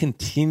why do you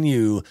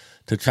continue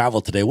to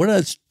travel today? What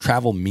does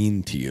travel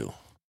mean to you?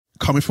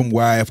 Coming from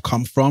where I've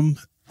come from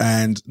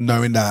and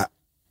knowing that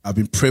I've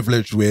been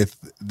privileged with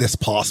this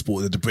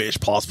passport, the British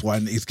passport,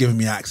 and it's given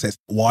me access,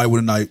 why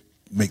wouldn't I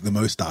make the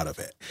most out of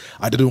it?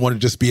 I didn't want to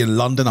just be in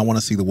London. I want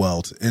to see the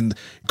world and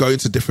going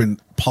to different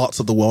parts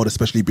of the world,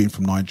 especially being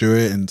from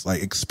Nigeria and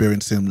like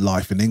experiencing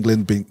life in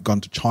England,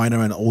 gone to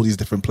China and all these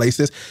different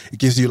places. It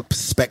gives you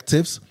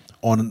perspectives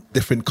on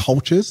different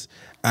cultures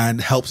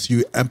and helps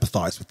you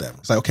empathize with them.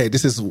 It's like, okay,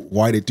 this is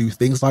why they do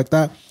things like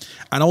that.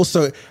 And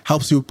also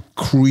helps you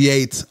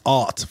create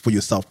art for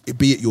yourself,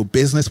 be it your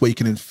business where you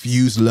can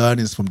infuse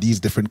learnings from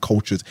these different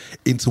cultures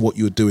into what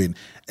you're doing.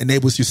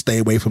 Enables you to stay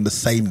away from the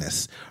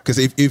sameness. Because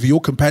if your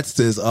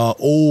competitors are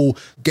all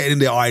getting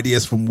their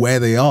ideas from where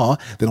they are,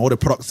 then all the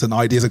products and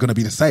ideas are going to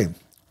be the same.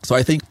 So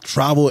I think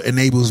travel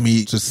enables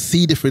me to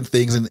see different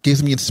things and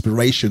gives me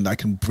inspiration that I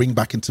can bring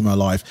back into my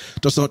life,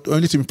 just not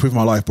only to improve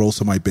my life, but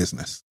also my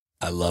business.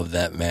 I love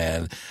that,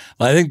 man.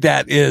 Well, I think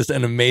that is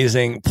an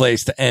amazing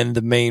place to end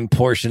the main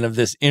portion of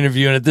this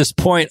interview. And at this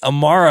point,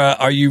 Amara,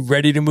 are you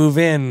ready to move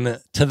in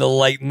to the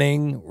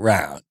lightning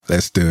round?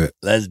 Let's do it.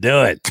 Let's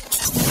do it.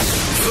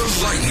 The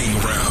lightning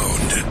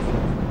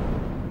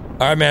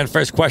round. All right, man.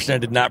 First question. I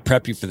did not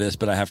prep you for this,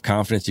 but I have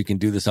confidence you can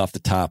do this off the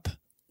top.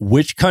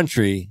 Which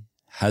country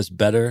has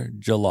better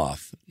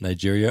jollof,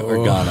 Nigeria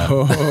or Ghana?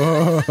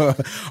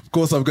 Of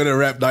course, I'm going to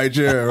rep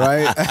Nigeria,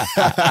 right?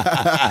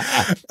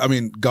 I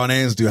mean,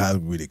 Ghanaians do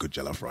have really good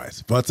jollof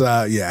rice, but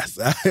yes,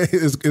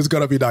 it's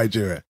going to be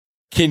Nigeria.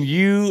 Can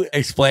you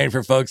explain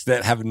for folks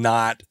that have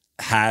not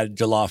had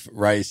jollof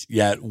rice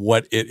yet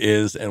what it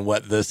is and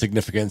what the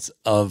significance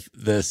of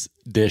this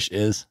dish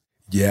is?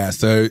 Yeah,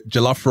 so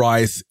jollof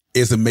rice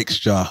is a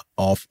mixture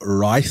of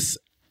rice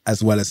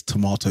as well as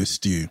tomato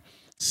stew.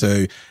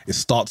 So it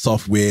starts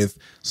off with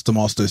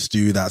tomato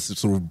stew that's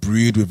sort of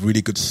brewed with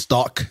really good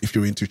stock. If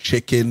you're into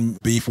chicken,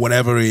 beef,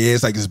 whatever it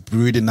is, like it's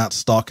brewed in that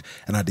stock.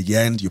 And at the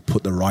end, you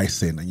put the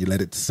rice in and you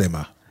let it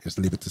simmer. Just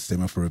leave it to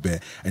simmer for a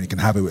bit. And you can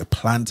have it with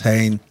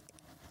plantain,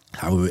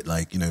 have it with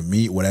like,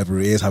 meat, whatever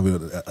it is, have it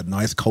with a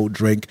nice cold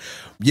drink.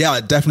 Yeah,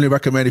 I definitely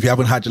recommend if you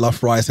haven't had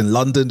jollof rice in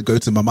London, go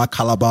to Mama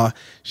Calabar.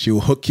 She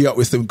will hook you up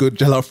with some good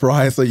jollof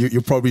rice, so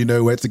you probably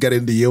know where to get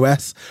in the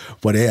US.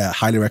 But yeah,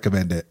 highly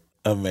recommend it.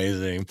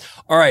 Amazing.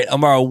 All right,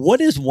 Amara,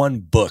 what is one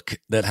book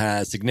that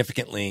has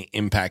significantly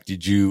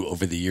impacted you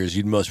over the years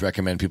you'd most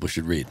recommend people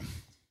should read?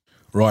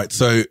 Right.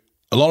 So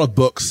a lot of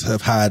books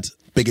have had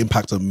big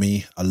impact on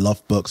me. I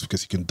love books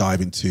because you can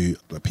dive into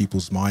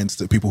people's minds,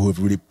 the people who have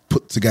really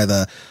put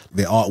together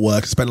their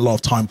artwork, spend a lot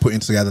of time putting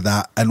together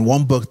that. And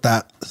one book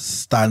that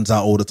stands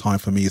out all the time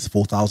for me is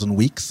 4,000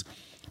 Weeks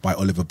by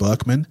Oliver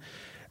Burkeman.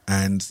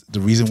 And the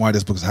reason why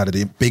this book has had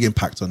a big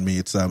impact on me,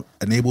 it's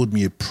enabled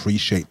me to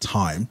appreciate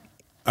time.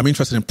 I'm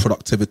interested in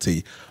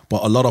productivity,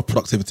 but a lot of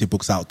productivity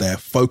books out there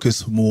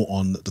focus more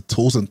on the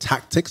tools and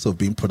tactics of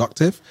being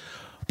productive.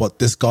 But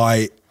this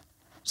guy,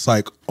 it's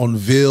like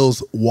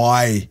unveils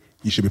why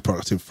you should be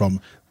productive from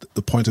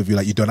the point of view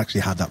like you don't actually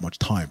have that much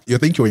time. You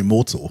think you're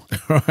immortal,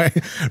 right?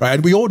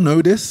 And we all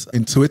know this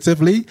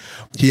intuitively.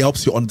 He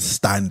helps you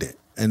understand it.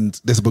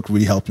 And this book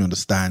really helped me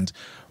understand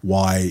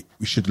why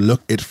we should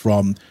look at it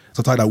from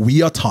sometimes like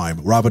we are time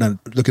rather than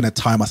looking at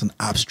time as an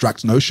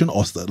abstract notion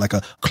or like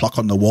a clock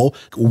on the wall.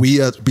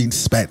 We are being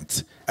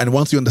spent. And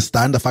once you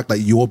understand the fact that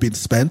you're being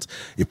spent,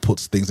 it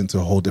puts things into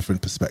a whole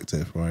different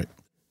perspective, right?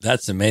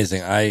 That's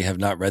amazing. I have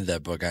not read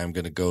that book. I'm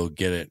going to go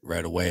get it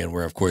right away. And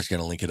we're, of course,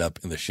 going to link it up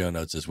in the show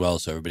notes as well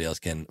so everybody else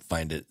can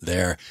find it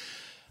there.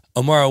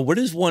 Amara, what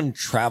is one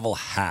travel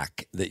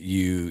hack that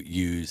you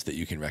use that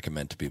you can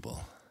recommend to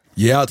people?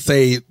 Yeah, I'd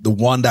say the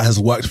one that has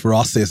worked for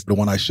us is the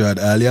one I shared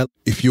earlier.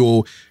 If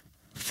you're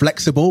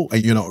flexible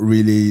and you're not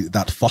really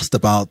that fussed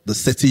about the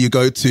city you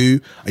go to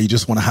and you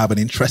just want to have an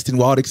interesting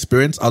wild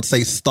experience, I'd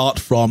say start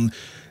from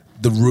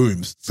the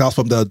rooms. Start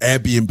from the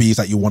Airbnbs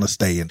that you want to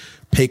stay in.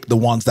 Pick the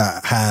ones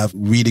that have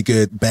really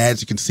good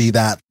beds. You can see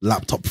that,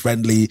 laptop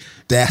friendly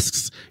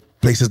desks,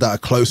 places that are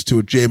close to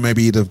a gym.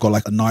 Maybe they've got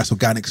like a nice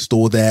organic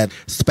store there.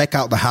 Spec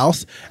out the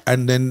house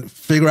and then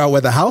figure out where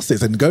the house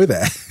is and go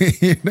there.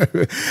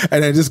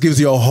 And it just gives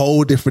you a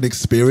whole different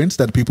experience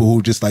than people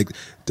who just like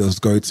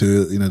just go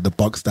to the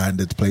bog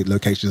standard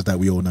locations that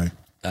we all know.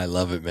 I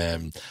love it,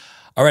 man.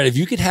 All right, if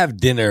you could have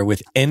dinner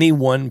with any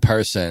one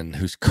person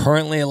who's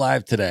currently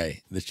alive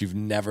today that you've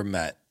never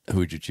met, who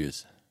would you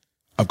choose?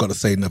 I've got to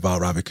say Naval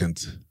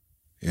Ravikant.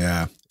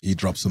 Yeah, he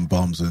dropped some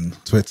bombs on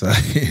Twitter,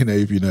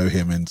 if you know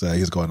him, and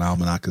he's got an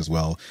almanac as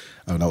well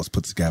that was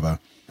put together.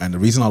 And the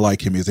reason I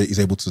like him is that he's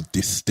able to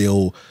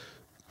distill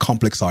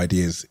complex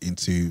ideas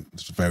into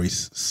very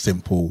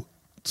simple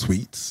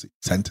tweets,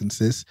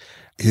 sentences.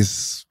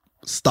 His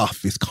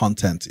stuff, his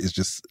content is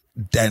just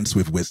dense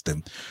with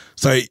wisdom.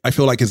 So I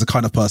feel like he's the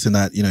kind of person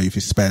that, if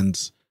you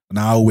spend an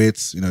hour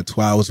with,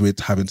 2 hours with,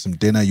 having some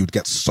dinner, you'd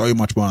get so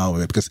much more out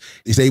of it because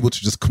he's able to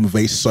just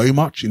convey so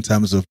much in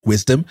terms of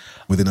wisdom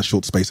within a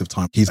short space of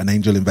time. He's an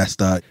angel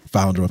investor,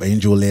 founder of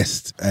Angel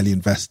List, early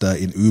investor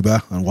in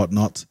Uber and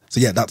whatnot.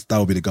 So yeah, that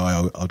would be the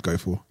guy I'd go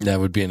for. That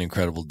would be an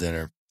incredible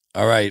dinner.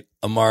 All right,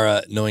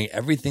 Amara, knowing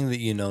everything that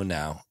you know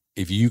now,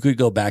 if you could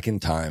go back in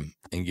time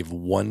and give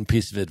one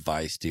piece of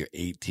advice to your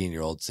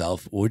 18-year-old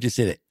self, what would you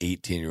say to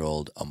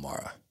 18-year-old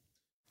Amara?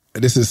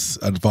 This is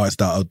advice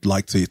that I'd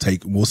like to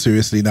take more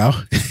seriously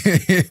now.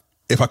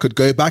 If I could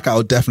go back, I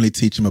would definitely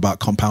teach him about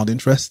compound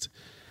interest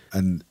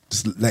and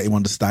just let him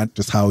understand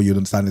just how you'd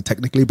understand it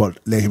technically, but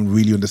let him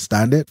really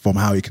understand it from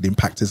how it could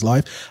impact his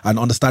life and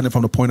understand it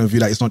from the point of view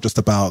that it's not just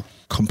about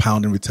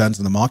compounding returns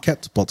in the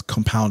market, but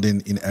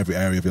compounding in every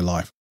area of your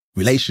life.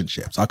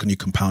 Relationships. How can you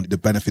compound the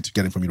benefits you're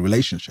getting from your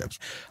relationships?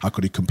 How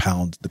could you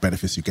compound the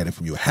benefits you're getting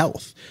from your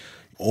health?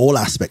 All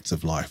aspects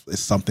of life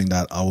is something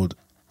that I would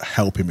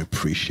help him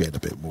appreciate a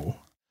bit more.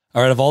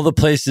 All right, of all the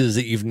places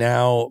that you've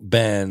now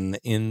been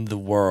in the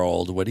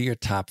world, what are your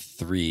top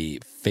 3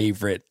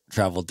 favorite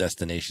travel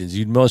destinations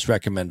you'd most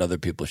recommend other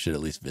people should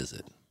at least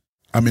visit?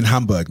 I'm in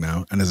Hamburg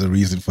now, and there's a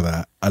reason for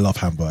that. I love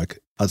Hamburg.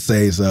 I'd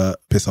say it's a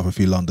piss off a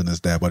few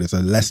Londoners there, but it's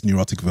a less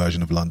neurotic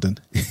version of London.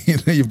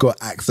 You've got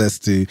access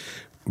to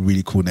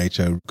really cool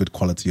nature, good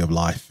quality of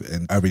life,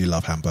 and I really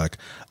love Hamburg.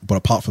 But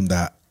apart from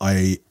that,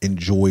 I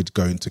enjoyed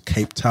going to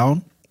Cape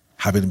Town.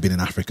 Having been in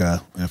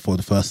Africa for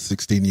the first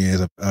 16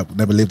 years, I've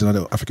never lived in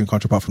another African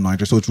country apart from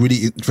Nigeria. So it's really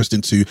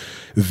interesting to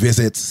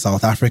visit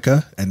South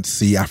Africa and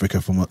see Africa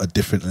from a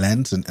different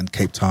lens. And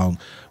Cape Town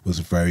was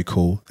very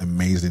cool.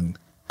 Amazing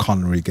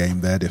culinary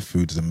game there. Their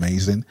food is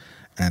amazing.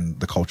 And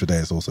the culture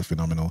there is also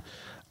phenomenal.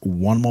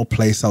 One more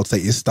place I would say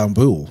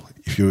Istanbul.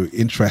 If you're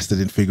interested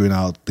in figuring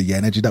out the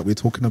energy that we're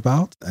talking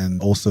about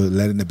and also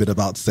learning a bit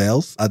about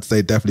sales, I'd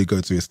say definitely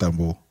go to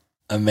Istanbul.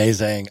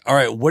 Amazing. All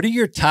right. What are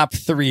your top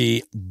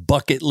 3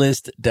 bucket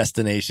list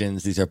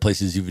destinations? These are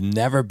places you've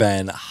never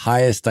been,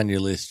 highest on your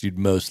list you'd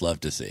most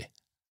love to see.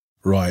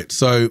 Right.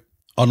 So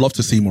I'd love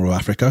to see more of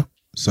Africa.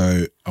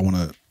 So I want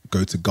to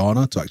go to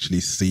Ghana to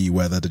actually see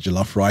whether the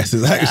jollof rice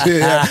is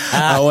actually,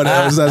 I want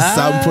to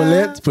sample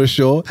it for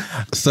sure.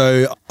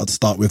 So I'd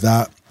start with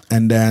that.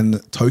 And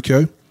then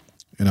Tokyo.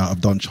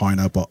 I've done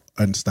China, but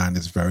understand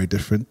is very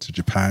different to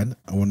Japan.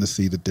 I want to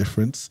see the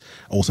difference.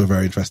 Also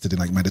very interested in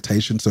like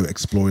meditation. So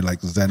exploring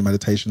like Zen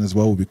meditation as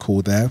well would be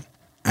cool there.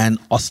 And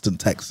Austin,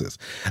 Texas.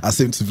 That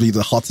seems to be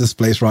the hottest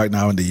place right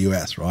now in the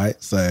US,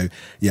 right? So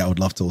yeah, I would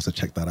love to also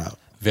check that out.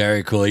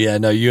 Very cool. Yeah,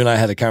 no, you and I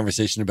had a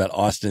conversation about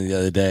Austin the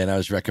other day, and I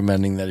was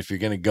recommending that if you're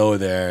going to go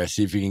there,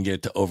 see if you can get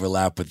it to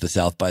overlap with the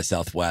South by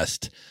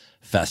Southwest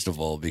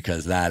festival,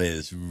 because that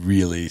is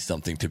really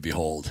something to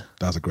behold.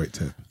 That's a great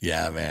tip.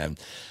 Yeah, man.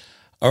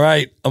 All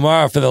right,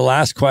 Amara, for the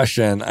last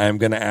question, I'm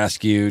going to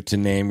ask you to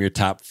name your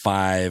top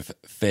 5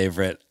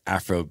 favorite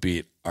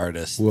Afrobeat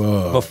artists.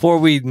 Whoa. Before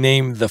we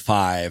name the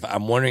 5,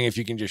 I'm wondering if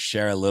you can just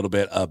share a little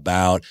bit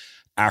about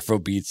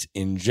Afrobeats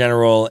in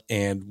general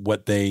and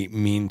what they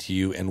mean to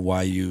you and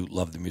why you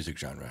love the music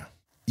genre.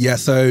 Yeah,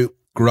 so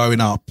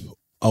growing up,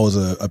 I was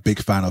a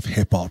big fan of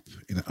hip hop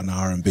and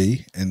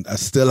R&B, and I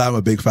still am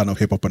a big fan of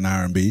hip hop and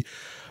R&B.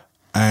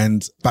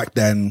 And back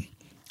then,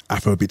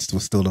 Afrobeats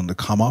was still on the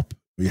come up.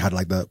 We had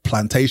like the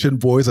Plantation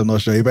Boys. I'm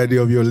not sure if any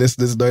of your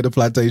listeners know the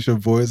Plantation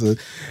Boys.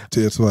 What's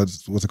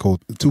it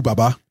called?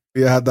 Tubaba.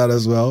 We had that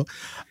as well.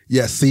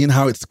 Yeah, seeing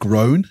how it's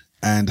grown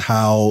and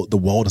how the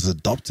world has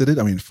adopted it.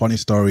 I mean, funny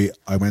story,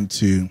 I went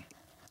to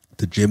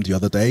the gym the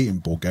other day in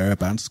Bulgaria,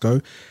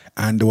 Bansko,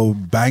 and they were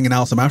banging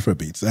out some Afro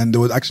beats. And they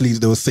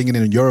were singing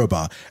in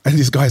Yoruba, and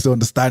these guys don't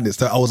understand it.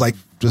 So I was like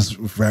just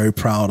very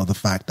proud of the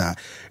fact that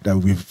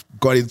we've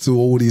got into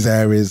all these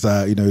areas,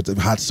 they've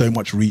had so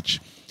much reach.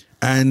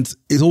 And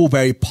it's all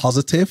very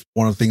positive.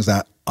 One of the things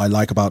that I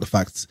like about the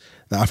fact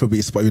that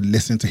Afrobeats, but you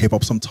listen to hip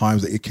hop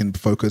sometimes, that it can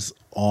focus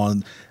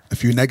on a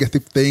few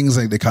negative things.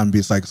 Like there can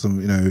be like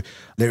some,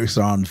 lyrics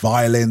around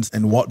violence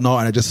and whatnot.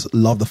 And I just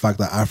love the fact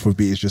that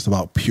Afrobeat is just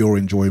about pure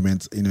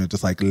enjoyment,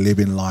 just like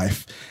living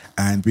life.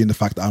 And being the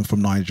fact that I'm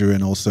from Nigeria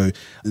and also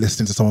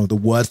listening to some of the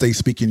words they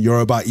speak in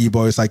Yoruba,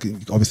 Igbo, it's like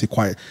obviously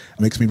quite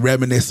makes me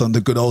reminisce on the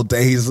good old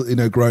days,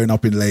 growing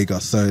up in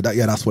Lagos. So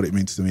that's what it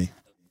means to me.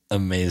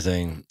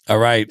 Amazing. All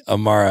right,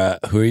 Amara,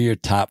 who are your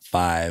top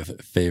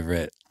 5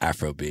 favorite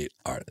Afrobeat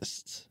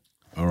artists?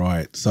 All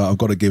right. So I've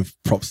got to give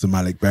props to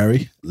Malik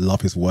Berry.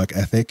 Love his work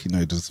ethic,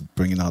 just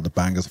bringing out the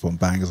bangers upon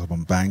bangers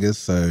upon bangers.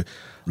 So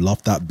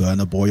love that.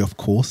 Burna Boy, of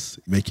course,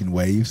 making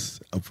waves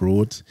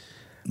abroad.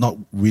 Not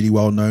really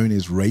well known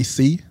is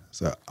Rayce.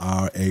 So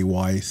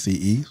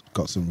Rayce,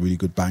 got some really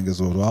good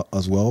bangers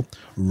as well.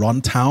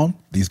 Runtown,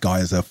 these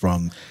guys are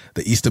from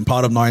the eastern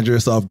part of Nigeria,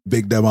 so I've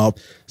bigged them up.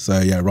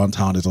 So yeah,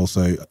 Runtown is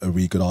also a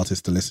really good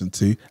artist to listen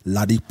to.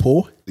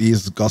 Ladipo,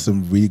 he's got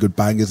some really good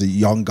bangers, a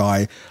young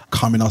guy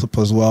coming up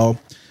as well.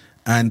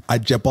 And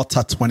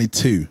Ajebota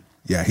 22,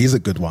 yeah, he's a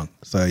good one.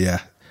 So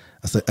yeah,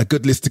 that's a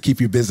good list to keep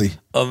you busy.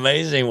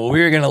 Amazing. Well,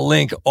 we're going to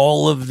link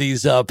all of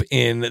these up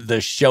in the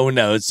show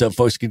notes, so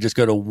folks can just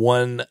go to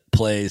one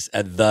place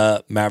at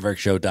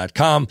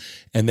themaverickshow.com,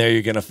 and there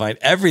you're going to find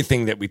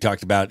everything that we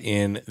talked about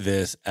in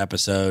this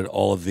episode,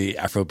 all of the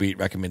Afrobeat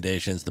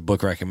recommendations, the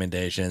book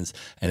recommendations,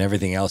 and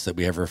everything else that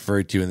we have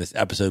referred to in this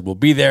episode will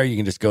be there. You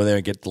can just go there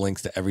and get the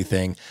links to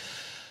everything.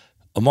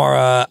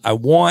 Amara, I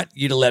want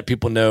you to let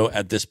people know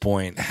at this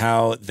point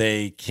how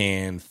they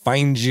can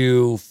find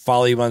you,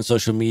 follow you on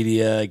social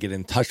media, get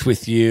in touch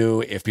with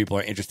you. If people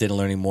are interested in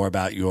learning more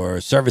about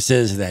your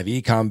services, if they have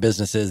e-com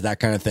businesses, that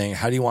kind of thing,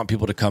 how do you want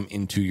people to come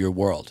into your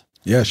world?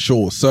 Yeah,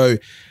 sure. So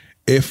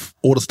if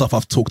all the stuff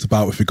I've talked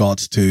about with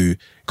regards to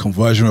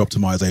conversion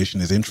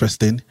optimization is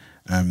interesting,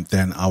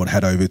 then I would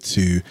head over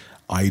to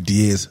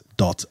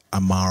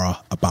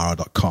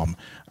ideas.amaraabara.com,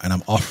 and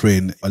I'm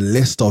offering a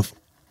list of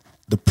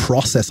the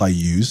process I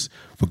use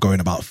for going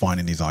about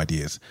finding these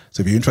ideas.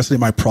 So if you're interested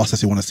in my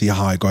process, you want to see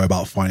how I go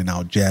about finding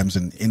out gems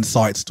and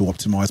insights to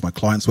optimize my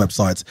clients'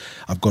 websites,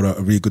 I've got a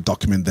really good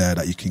document there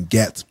that you can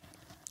get.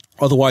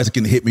 Otherwise, you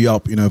can hit me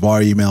up,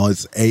 via email.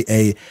 It's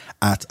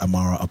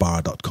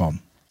aa@amaraabara.com.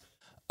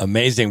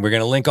 Amazing. We're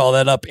going to link all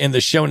that up in the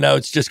show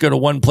notes. Just go to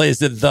one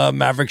place at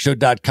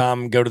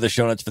themaverickshow.com. Go to the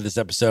show notes for this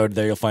episode.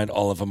 There you'll find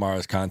all of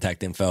Amara's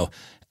contact info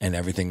and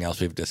everything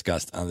else we've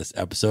discussed on this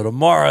episode.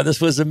 Amara,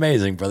 this was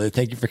amazing, brother.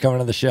 Thank you for coming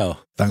on the show.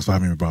 Thanks for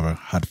having me, brother.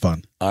 Had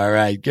fun. All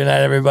right. Good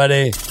night,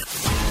 everybody.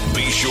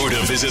 Be sure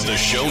to visit the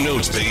show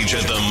notes page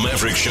at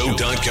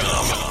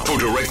themaverickshow.com for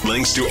direct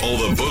links to all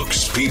the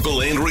books,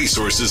 people, and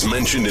resources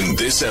mentioned in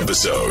this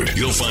episode.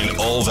 You'll find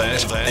all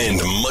that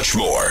and much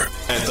more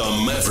at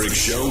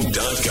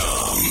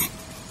themaverickshow.com.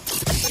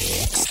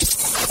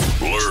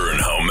 Learn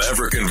how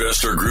Maverick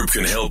Investor Group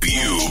can help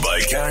you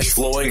buy cash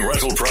flowing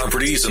rental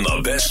properties in the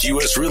best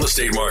U.S. real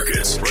estate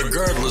markets,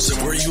 regardless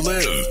of where you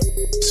live.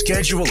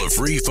 Schedule a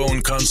free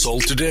phone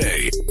consult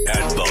today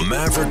at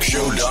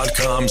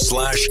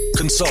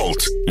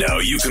themaverickshow.com/consult. Now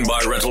you can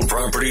buy rental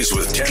properties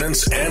with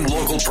tenants and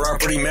local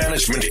property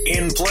management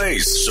in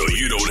place, so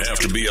you don't have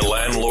to be a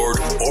landlord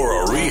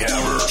or a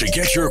rehabber. To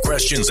get your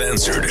questions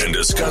answered and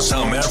discuss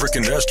how Maverick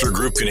Investor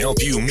Group can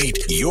help you meet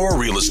your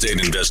real estate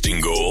investing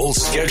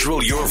goals,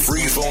 schedule your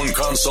free phone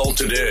consult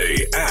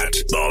today at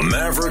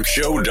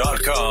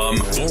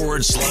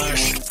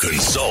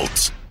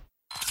themaverickshow.com/consult.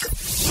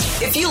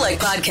 If you like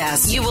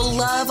podcasts, you will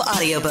love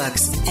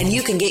audiobooks, and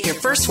you can get your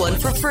first one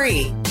for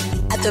free.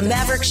 at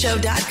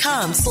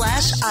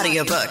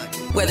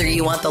themaverickshow.com/audiobook. Whether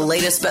you want the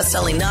latest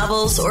best-selling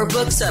novels or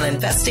books on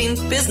investing,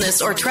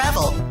 business, or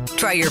travel,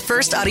 try your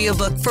first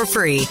audiobook for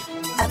free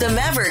at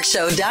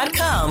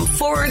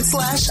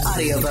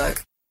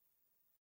themaverickshow.com/audiobook.